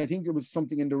 I think there was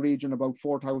something in the region about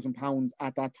 £4,000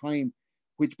 at that time,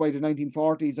 which by the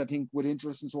 1940s, I think with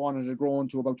interest and so on, it had grown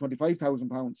to about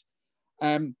 £25,000.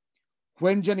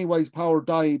 When Jenny Wise Power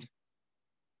died,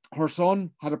 her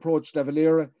son had approached De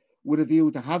Valera with a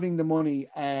view to having the money,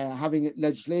 having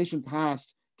legislation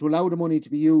passed to allow the money to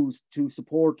be used to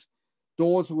support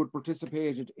those who had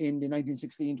participated in the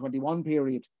 1916-21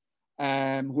 period,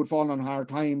 who had fallen on hard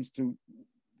times, to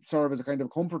serve as a kind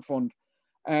of comfort fund.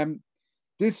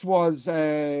 This was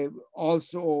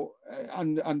also,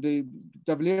 and the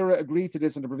De Valera agreed to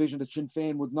this on the provision that Sinn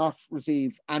Féin would not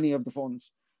receive any of the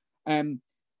funds. Father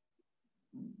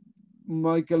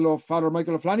Michael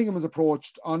O'Flanagan was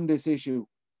approached on this issue,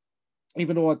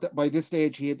 even though by this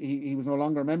stage he was no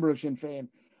longer a member of Sinn Féin,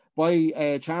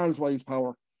 by Charles Wise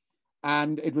Power,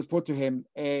 and it was put to him.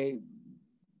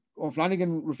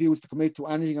 O'Flanagan refused to commit to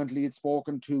anything until he had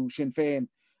spoken to Sinn Féin,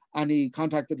 and he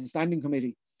contacted the standing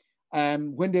committee.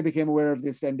 When they became aware of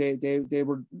this, then they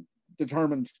were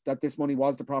determined that this money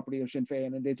was the property of Sinn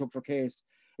Féin, and they took their case.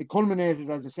 It culminated,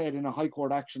 as I said, in a High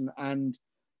Court action and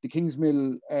the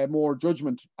Kingsmill Moor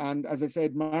judgment. And as I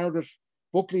said, Margaret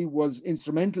Buckley was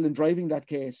instrumental in driving that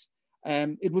case.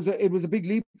 It was a big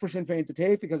leap for Sinn Féin to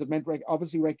take, because it meant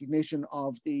obviously recognition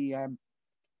of the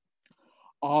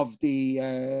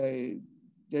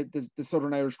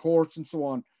Southern Irish courts and so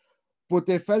on. But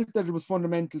they felt that it was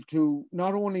fundamental to,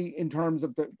 not only in terms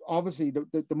of the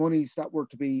monies that were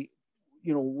to be,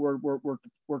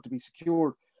 were to be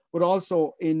secured, but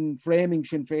also in framing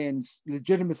Sinn Féin's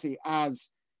legitimacy as,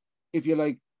 if you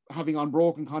like, having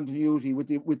unbroken continuity with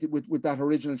that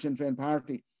original Sinn Féin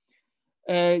party.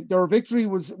 Their victory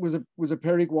was a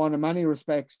Pyrrhic one in many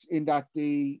respects, in that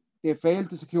they failed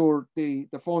to secure the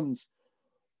funds.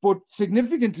 But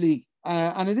significantly,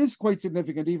 and it is quite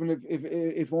significant, even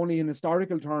if only in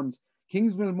historical terms,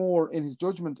 Kingsmill Moor, in his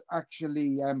judgment,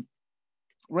 actually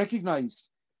recognised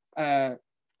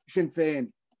Sinn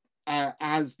Féin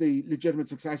as the legitimate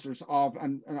successors of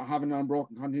and having an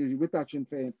unbroken continuity with that Sinn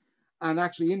Féin. And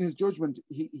actually, in his judgment,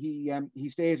 he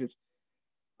stated,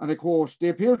 and I quote, "They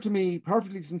appear to me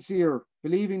perfectly sincere,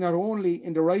 believing not only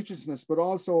in the righteousness but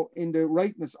also in the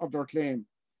rightness of their claim.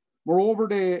 Moreover,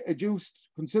 they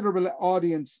adduced considerable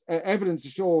evidence to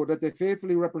show that they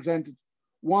faithfully represented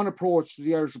one approach to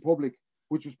the Irish Republic,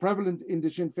 which was prevalent in the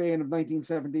Sinn Féin of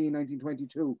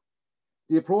 1917-1922.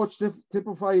 The approach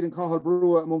typified in Cathal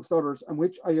Brua, amongst others, and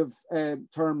which I have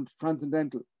termed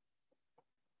transcendental.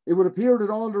 It would appear that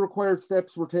all the required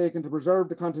steps were taken to preserve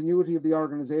the continuity of the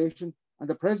organisation, and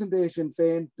the present-day Sinn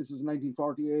Féin, this is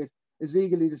 1948, is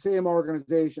legally the same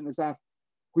organisation as that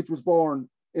which was born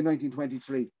in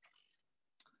 1923.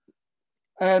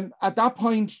 At that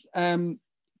point, Sinn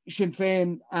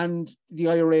Féin and the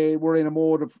IRA were in a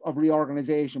mode of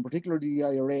reorganisation, particularly the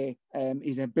IRA.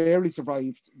 It had barely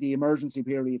survived the emergency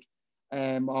period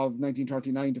of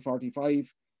 1939 to 45,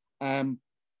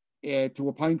 to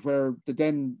a point where the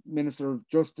then Minister of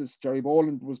Justice, Jerry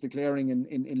Boland, was declaring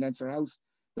in Leinster House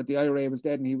that the IRA was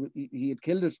dead and he had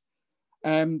killed it.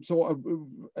 So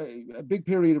a big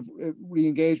period of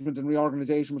re-engagement and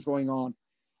reorganisation was going on.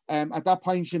 At that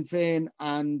point, Sinn Féin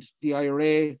and the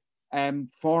IRA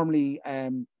formally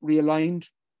realigned.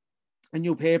 A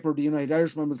new paper, the United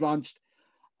Irishwoman, was launched.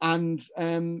 And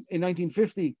in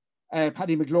 1950,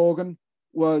 Paddy McLogan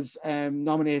was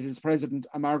nominated as president,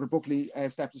 and Margaret Buckley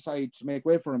stepped aside to make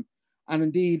way for him. And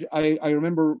indeed, I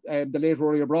remember the late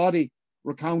Rory O'Brady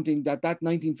recounting that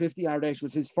 1950 Ardèche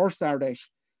was his first Ardèche,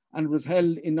 and was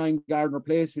held in 9 Gardner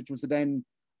Place, which was the then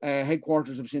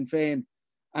headquarters of Sinn Féin.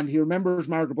 And he remembers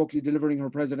Margaret Buckley delivering her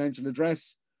presidential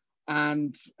address.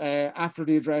 And after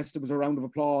the address, there was a round of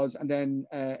applause, and then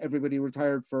everybody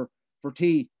retired for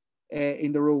tea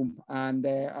in the room. And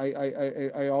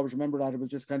I always remember that. It was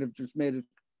just kind of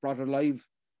brought it alive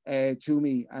to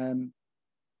me,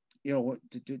 you know,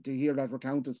 to hear that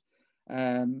recounted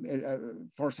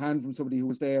firsthand from somebody who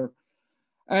was there.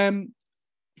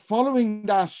 Following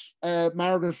that,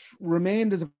 Margaret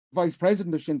remained as a vice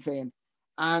president of Sinn Féin,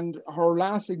 and her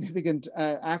last significant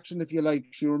action, if you like,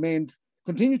 she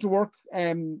continued to work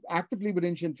actively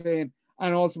within Sinn Féin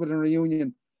and also within her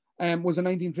union, was in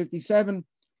 1957,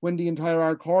 when the entire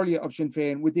Ard Comhairle of Sinn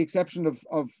Féin, with the exception of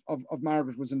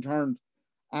Margaret, was interned.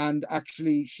 And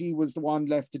actually, she was the one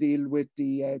left to deal with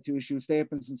to issue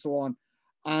statements and so on,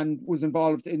 and was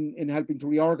involved in helping to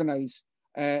reorganise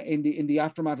in the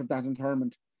aftermath of that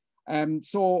internment.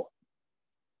 So,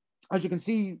 as you can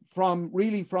see, from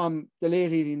the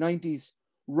late 1890s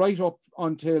right up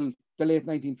until the late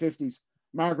 1950s,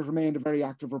 Margaret remained a very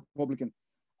active Republican.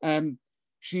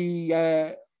 She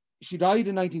died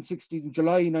in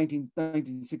July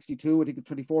 1962, I think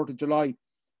the 24th of July.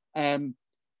 And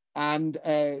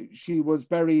she was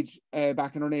buried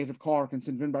back in her native Cork in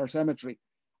St. Finbar Cemetery.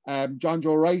 John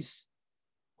Joe Rice,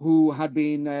 who had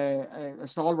been a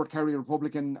stalwart Kerry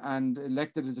Republican and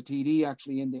elected as a TD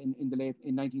actually in the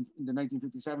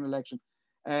 1957 election,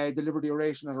 delivered the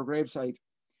oration at her graveside.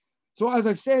 So, as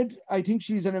I've said, I think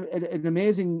she's an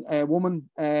amazing woman,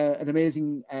 an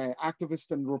amazing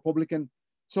activist and Republican,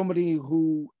 somebody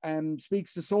who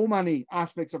speaks to so many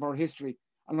aspects of our history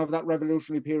and of that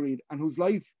revolutionary period, and whose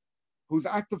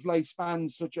active life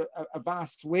spans such a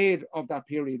vast swathe of that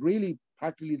period, really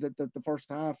practically the first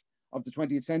half of the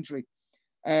 20th century.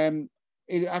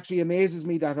 It actually amazes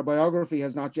me that a biography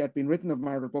has not yet been written of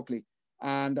Margaret Buckley,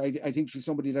 and I think she's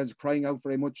somebody that is crying out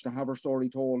very much to have her story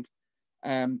told.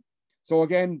 So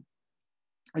again,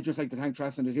 I'd just like to thank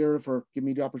Tras and Adira for giving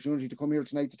me the opportunity to come here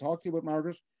tonight to talk to you about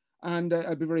Margaret, and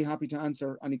I'd be very happy to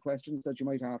answer any questions that you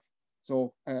might have.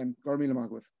 So, Gar Míle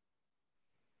Maith Agaibh.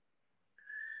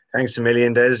 Thanks a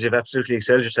million, Des. You've absolutely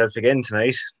excelled yourself again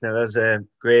tonight. Now, that was a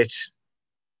great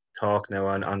talk now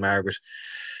on Margaret.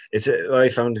 What I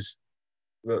found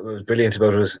what was brilliant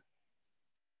about it was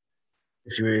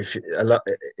if a lot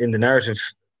in the narrative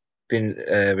being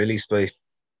released by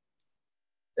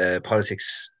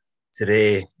politics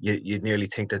today, you'd nearly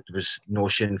think that there was no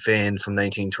Sinn Féin from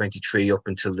 1923 up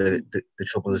until the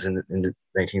troubles in the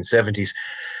 1970s.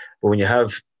 But when you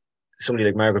have somebody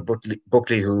like Margaret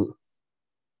Buckley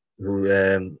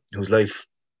whose life,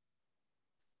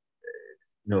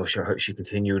 she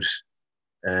continued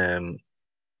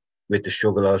with the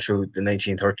struggle all through the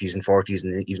 1930s and 40s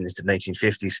and even into the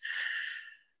 1950s,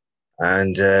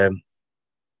 and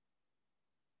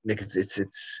it's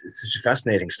such a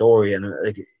fascinating story, and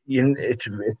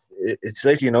it's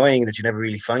slightly annoying that you never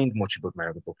really find much about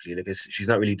Margaret Buckley. She's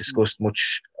not really discussed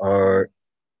much, or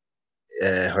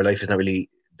her life is not really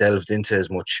delved into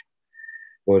as much.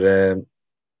 But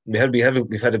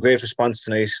we've had a great response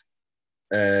tonight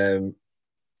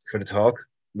for the talk.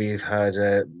 We've had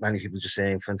many people just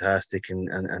saying fantastic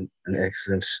and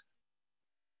excellent.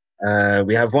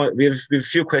 We have a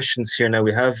few questions here now.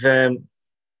 We have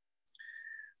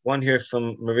one here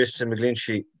from Marissa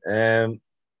McGlinchey.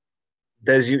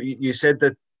 Des, you said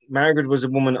that Margaret was a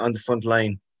woman on the front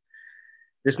line.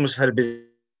 This must have had a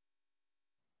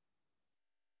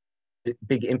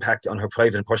big impact on her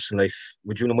private and personal life.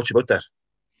 Would you know much about that?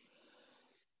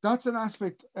 That's an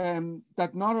aspect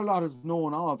that not a lot is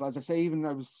known of. As I say, even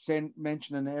I was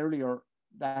mentioning earlier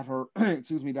that her,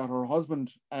 excuse me, that her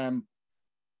husband,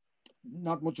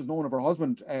 not much is known of her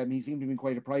husband. He seemed to be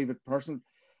quite a private person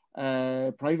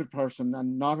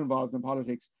and not involved in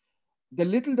politics. The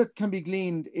little that can be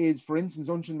gleaned is, for instance,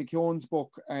 Unshin McKeown's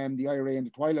book, The IRA in the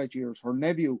Twilight Years. Her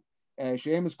nephew,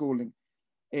 Seamus Goulding,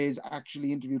 is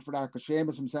actually interviewed for that, because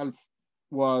Seamus himself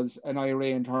was an IRA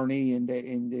internee in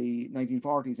the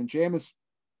 1940s, and Seamus,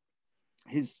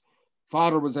 his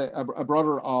father was a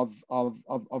brother of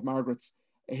Margaret's.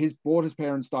 Both his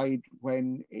parents died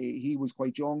when he was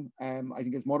quite young. I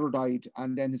think his mother died,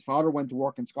 and then his father went to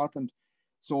work in Scotland.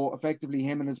 So effectively,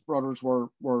 him and his brothers were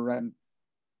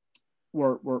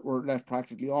left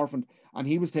practically orphaned, and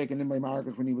he was taken in by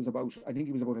Margaret when he was about, I think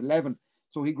he was about 11.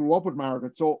 So he grew up with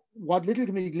Margaret. So what little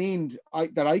can be gleaned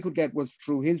that I could get was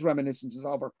through his reminiscences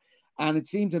of her, and it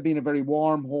seemed to have been a very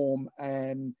warm home.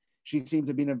 She seemed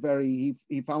to have been a very,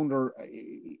 he found her,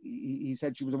 he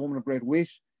said she was a woman of great wit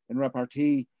and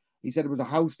repartee. He said it was a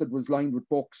house that was lined with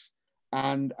books,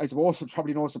 and I suppose it's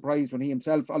probably no surprise when he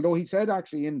himself, although he said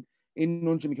actually in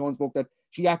Unshin McKeown's book that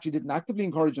she actually didn't actively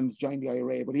encourage him to join the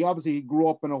IRA, but he obviously grew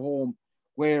up in a home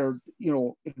where, you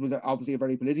know, it was obviously a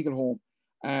very political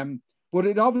home. But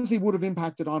it obviously would have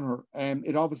impacted on her.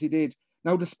 It obviously did.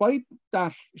 Now, despite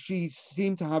that, she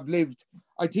seemed to have lived,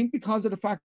 I think because of the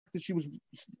fact that she was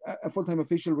a full-time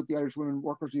official with the Irish Women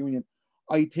Workers Union,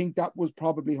 I think that was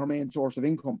probably her main source of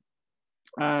income.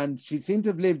 And she seemed to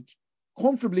have lived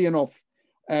comfortably enough.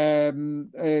 I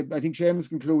think Seamus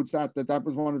concludes that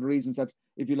was one of the reasons that,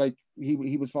 if you like,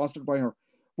 he was fostered by her.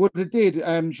 But it did.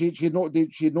 She had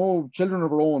no children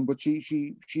of her own, but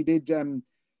she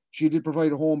did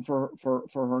provide a home for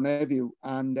her nephew,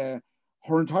 and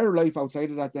her entire life outside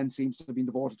of that then seems to have been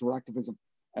devoted to her activism,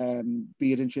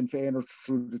 be it in Sinn Féin or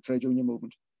through the trade union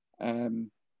movement. In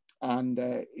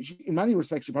many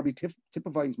respects, she probably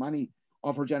typifies many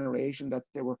of her generation, that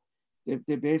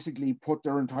they basically put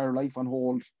their entire life on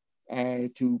hold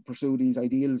to pursue these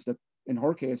ideals that, in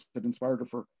her case, had inspired her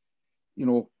for, you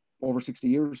know, over 60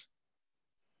 years.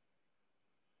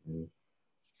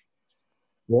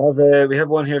 We have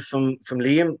one here from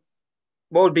Liam.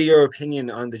 What would be your opinion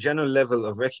on the general level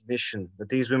of recognition that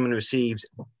these women received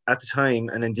at the time,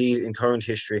 and indeed in current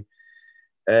history?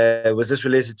 Was this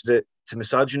related to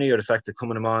misogyny, or the fact that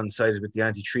Cumann na mBan sided with the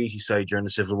anti-treaty side during the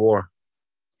Civil War?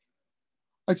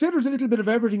 I'd say there's a little bit of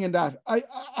everything in that. I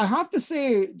have to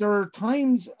say, there are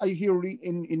times I hear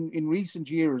in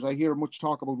recent years, I hear much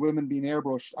talk about women being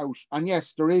airbrushed out. And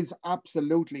yes, there is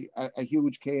absolutely a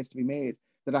huge case to be made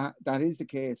that is the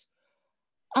case.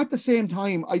 At the same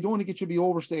time, I don't think it should be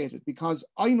overstated, because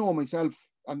I know myself,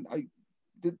 and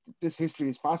this history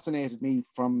has fascinated me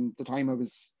from the time I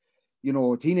was, you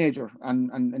know, a teenager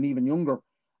and even younger.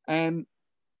 I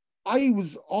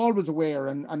was always aware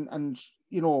and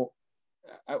you know,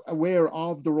 aware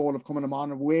of the role of Cumann na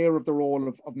mBan, aware of the role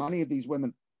of many of these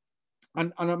women,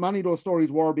 and many of those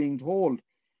stories were being told.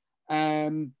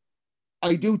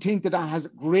 I do think that has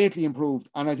greatly improved,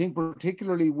 and I think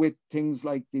particularly with things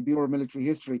like the Bureau of Military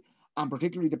History, and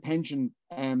particularly the pension,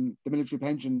 the military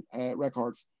pension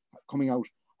records coming out,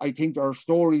 I think there are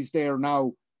stories there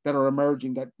now that are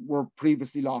emerging that were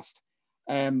previously lost,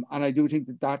 and I do think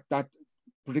that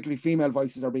particularly female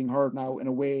voices are being heard now in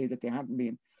a way that they hadn't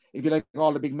been. If you like,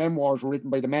 all the big memoirs were written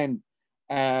by the men,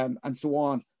 and so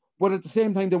on. But at the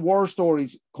same time, there were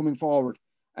stories coming forward.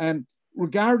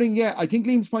 Regarding, I think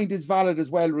Liam's point is valid as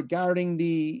well, regarding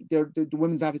the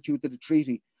women's attitude to the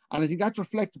treaty. And I think that's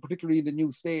reflected particularly in the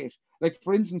new state. Like,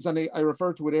 for instance, and I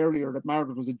referred to it earlier, that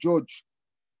Margaret was a judge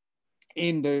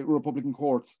in the Republican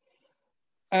courts.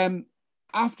 After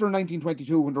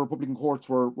 1922, when the Republican courts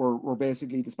were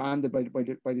basically disbanded by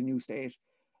the new state,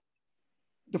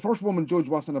 the first woman judge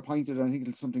wasn't appointed. I think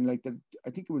it's something like I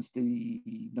think it was the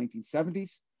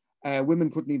 1970s.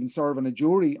 Women couldn't even serve on a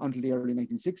jury until the early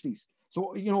 1960s.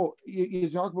 So, you know, you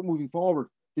talk about moving forward.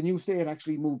 The new state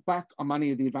actually moved back on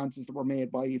many of the advances that were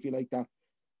made by, if you like,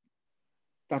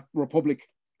 that republic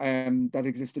that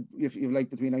existed, if you like,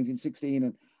 between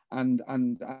 1916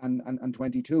 and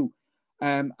 22.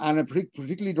 And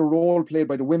particularly the role played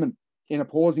by the women in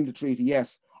opposing the treaty.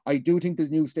 Yes, I do think the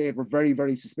new state were very,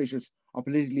 very suspicious of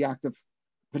politically active,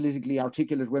 politically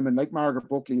articulate women like Margaret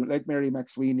Buckley, like Mary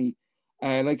McSweeney,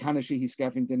 like Hannah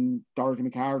Sheehy-Skeffington, Dorothy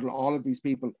McArdle, all of these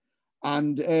people.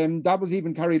 And that was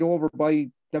even carried over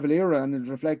by De Valera, and is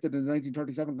reflected in the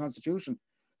 1937 Constitution.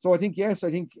 So I think, yes,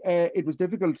 it was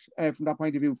difficult from that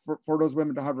point of view for those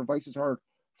women to have their voices heard.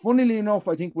 Funnily enough,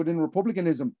 I think within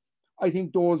republicanism, I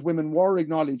think those women were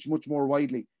acknowledged much more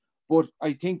widely. But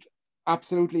I think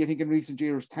absolutely. I think in recent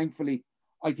years, thankfully,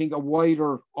 I think a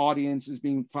wider audience is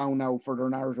being found now for their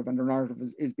narrative, and their narrative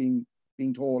is being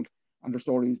told, and their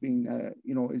story is being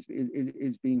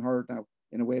is being heard now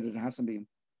in a way that it hasn't been.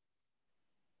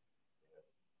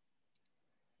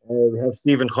 We have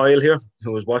Stephen Coyle here,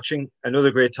 who was watching.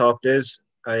 Another great talk, Des.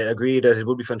 I agree that it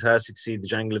would be fantastic to see the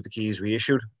Jangle of the Keys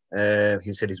reissued.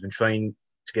 He said he's been trying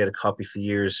to get a copy for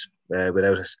years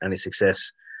without any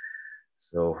success.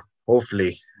 So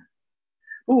hopefully,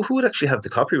 who would actually have the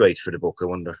copyright for the book? I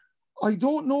wonder. I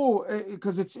don't know,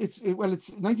 because it's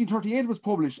 1938 it was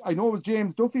published. I know it was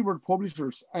James Duffy were the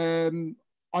publishers. I'm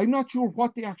not sure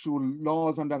what the actual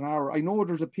laws on that are. I know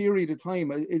there's a period of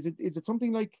time. Is it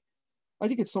something like? I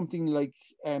think it's something like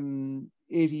 80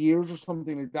 years or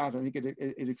something like that. I think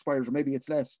it expires, or maybe it's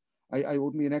less. I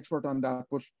wouldn't be an expert on that,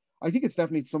 but I think it's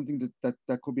definitely something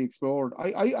that could be explored.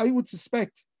 I would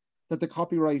suspect that the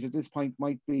copyright at this point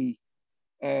might be,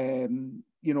 might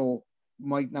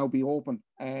now be open.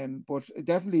 But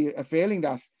definitely, failing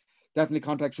that, definitely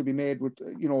contact should be made with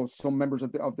some members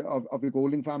of the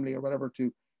Golding family or whatever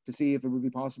to see if it would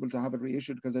be possible to have it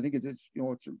reissued, because I think it's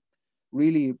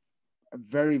really a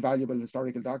very valuable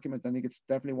historical document. I think it's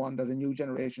definitely one that a new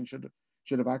generation should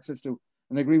have access to.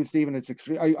 And I agree with Stephen. It's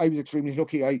I was extremely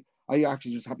lucky. I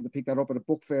actually just happened to pick that up at a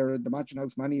book fair at the Mansion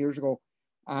House many years ago,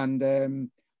 and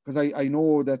because I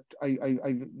know that I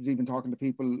was even talking to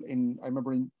people I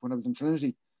remember when I was in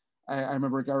Trinity, I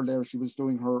remember a girl there. She was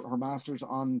doing her masters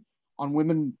on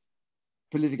women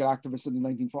political activists in the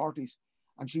 1940s,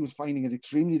 and she was finding it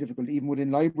extremely difficult, even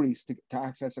within libraries, to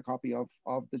access a copy of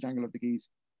the Jangle of the Keys.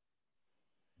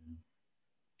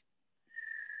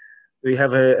 We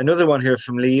have another one here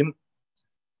from Liam.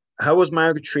 How was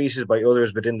Margaret treated by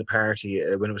others within the party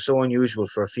when it was so unusual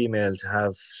for a female to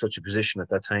have such a position at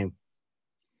that time?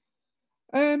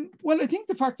 Well, I think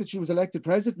the fact that she was elected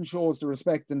president shows the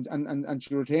respect, and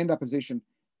she retained that position.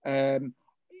 I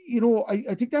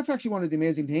think that's actually one of the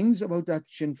amazing things about that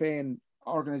Sinn Féin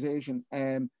organization.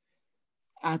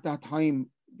 At that time,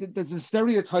 there's a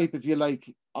stereotype, if you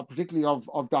like, particularly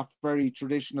of that very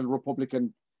traditional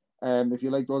Republican, if you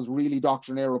like, those really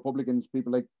doctrinaire Republicans,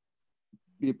 people like,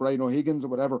 be it Brian O'Higgins or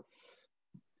whatever,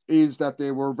 is that they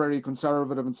were very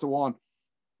conservative and so on,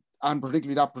 and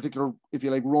particularly that particular, if you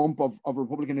like, rump of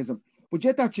Republicanism. But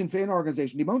yet that Sinn Féin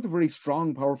organisation, the amount of very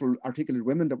strong, powerful, articulate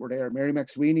women that were there, Mary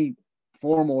McSweeney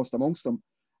foremost amongst them,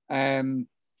 Kathleen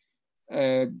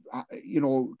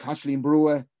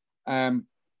Brua,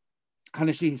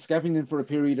 Hannah Sheehy Skeffington for a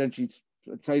period, and she's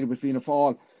sided with Fianna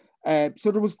Fáil. So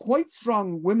there was quite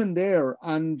strong women there,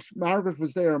 and Margaret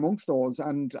was there amongst those,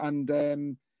 and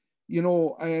they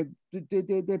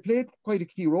played quite a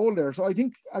key role there. So I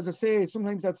think, as I say,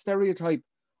 sometimes that stereotype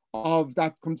of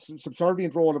that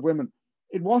subservient role of women,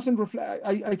 it wasn't reflect.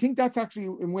 I think that's actually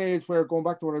in ways where, going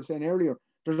back to what I was saying earlier,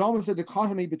 there's almost a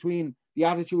dichotomy between the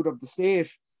attitude of the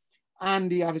state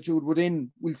and the attitude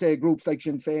within, we'll say, groups like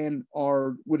Sinn Féin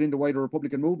or within the wider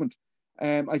Republican movement.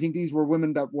 I think these were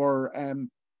women that were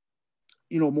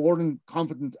more than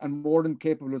confident and more than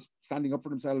capable of standing up for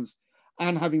themselves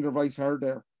and having their voice heard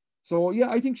there. So yeah,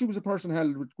 I think she was a person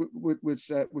held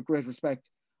with great respect.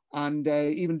 And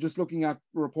even just looking at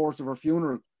reports of her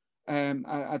funeral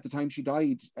at the time she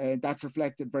died, that's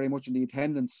reflected very much in the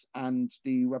attendance and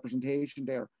the representation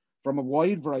there from a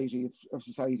wide variety of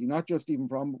society, not just even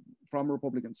from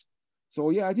Republicans. So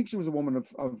yeah, I think she was a woman of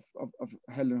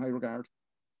held in high regard.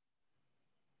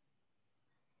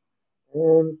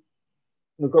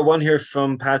 We've got one here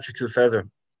from Patrick Kilfeather.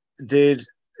 Did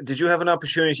you have an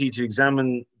opportunity to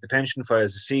examine the pension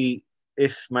files to see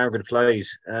if Margaret applied,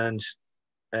 and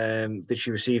did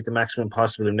she receive the maximum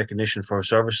possible recognition for her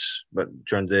service? But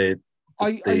during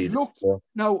I looked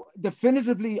now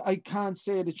definitively. I can't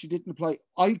say that she didn't apply.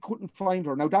 I couldn't find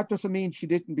her. Now that doesn't mean she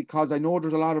didn't, because I know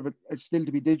there's a lot of it still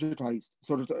to be digitized.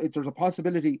 So there's a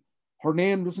possibility her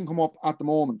name doesn't come up at the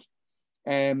moment.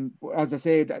 As I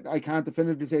said, I can't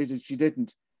definitively say that she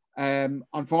didn't.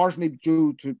 Unfortunately,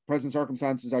 due to present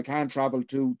circumstances, I can't travel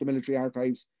to the military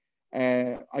archives,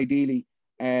 ideally.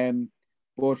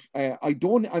 But I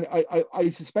don't. I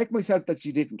suspect myself that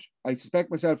she didn't. I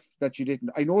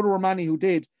know there were many who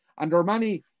did, and there are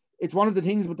many. It's one of the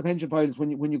things with the pension files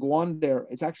when you go on there.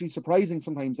 It's actually surprising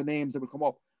sometimes the names that will come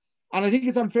up, and I think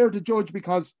it's unfair to judge,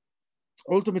 because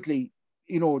ultimately,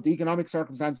 the economic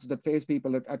circumstances that face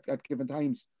people at given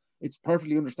times, it's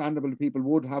perfectly understandable that people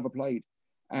would have applied.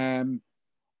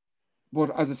 But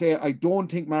as I say, I don't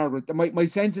think Margaret, my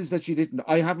sense is that she didn't.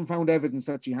 I haven't found evidence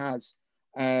that she has.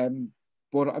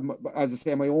 But as I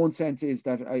say, my own sense is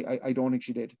that I don't think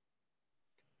she did.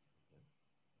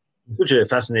 such a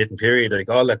fascinating period. Like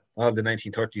all the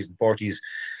 1930s and 40s,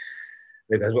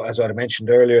 like as what I mentioned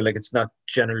earlier, like it's not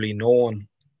generally known,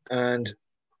 and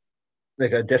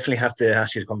like I definitely have to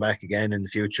ask you to come back again in the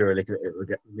future. Like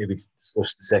we'll maybe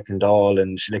discuss the second all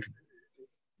and like so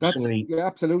That's many. yeah,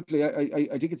 absolutely.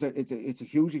 I think it's a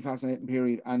hugely fascinating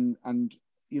period, and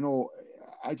you know,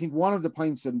 I think one of the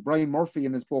points, and Brian Murphy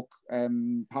in his book,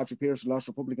 Patrick Pearse, The Lost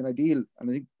Republican Ideal, and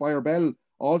I think Buyer Bell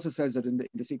also says it in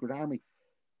the Secret Army,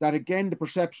 that again the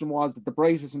perception was that the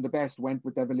brightest and the best went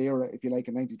with De Valera, if you like,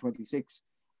 in 1926,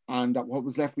 and that what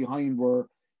was left behind were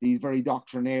these very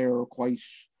doctrinaire, quite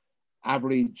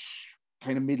average,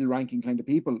 kind of middle ranking kind of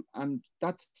people. And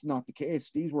that's not the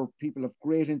case. These were people of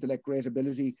great intellect, great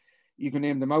ability. You can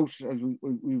name them out as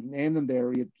we've named them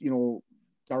there. You know,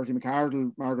 Dorothy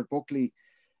McArdle, Margaret Buckley,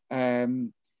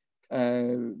 um,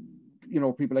 you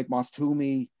know, people like Moss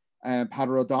Toomey,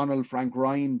 Pater O'Donnell, Frank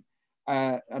Ryan.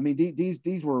 I mean,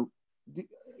 these were,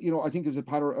 you know, I think as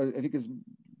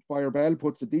Buyer Bell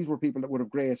puts it, these were people that would have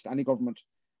graced any government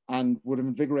and would have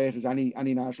invigorated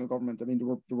any national government. I mean,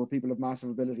 there were people of massive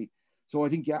ability. So I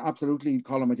think, yeah, absolutely,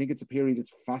 Colm. I think it's a period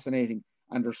that's fascinating,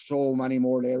 and there's so many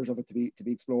more layers of it to be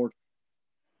explored.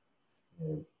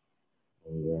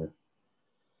 Yeah.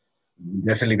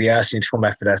 Definitely be asking you to come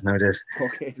back for that nowadays.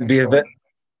 Okay,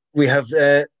 We have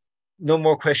no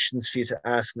more questions for you to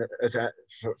ask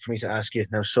for me to ask you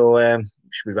now. So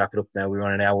should we wrap it up now? We're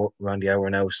on an hour, we're on the hour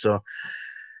now. So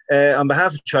on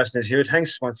behalf of Trustnet here,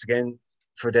 thanks once again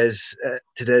for Des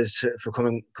for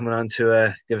coming on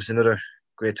to give us another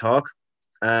great talk.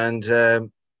 And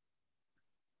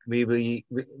we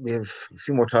have a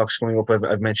few more talks coming up.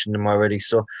 I've mentioned them already.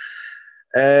 So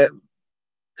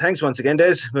thanks once again,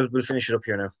 Des. We'll finish it up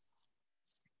here now.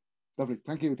 Lovely.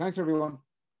 Thank you. Thanks, everyone.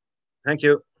 Thank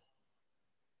you.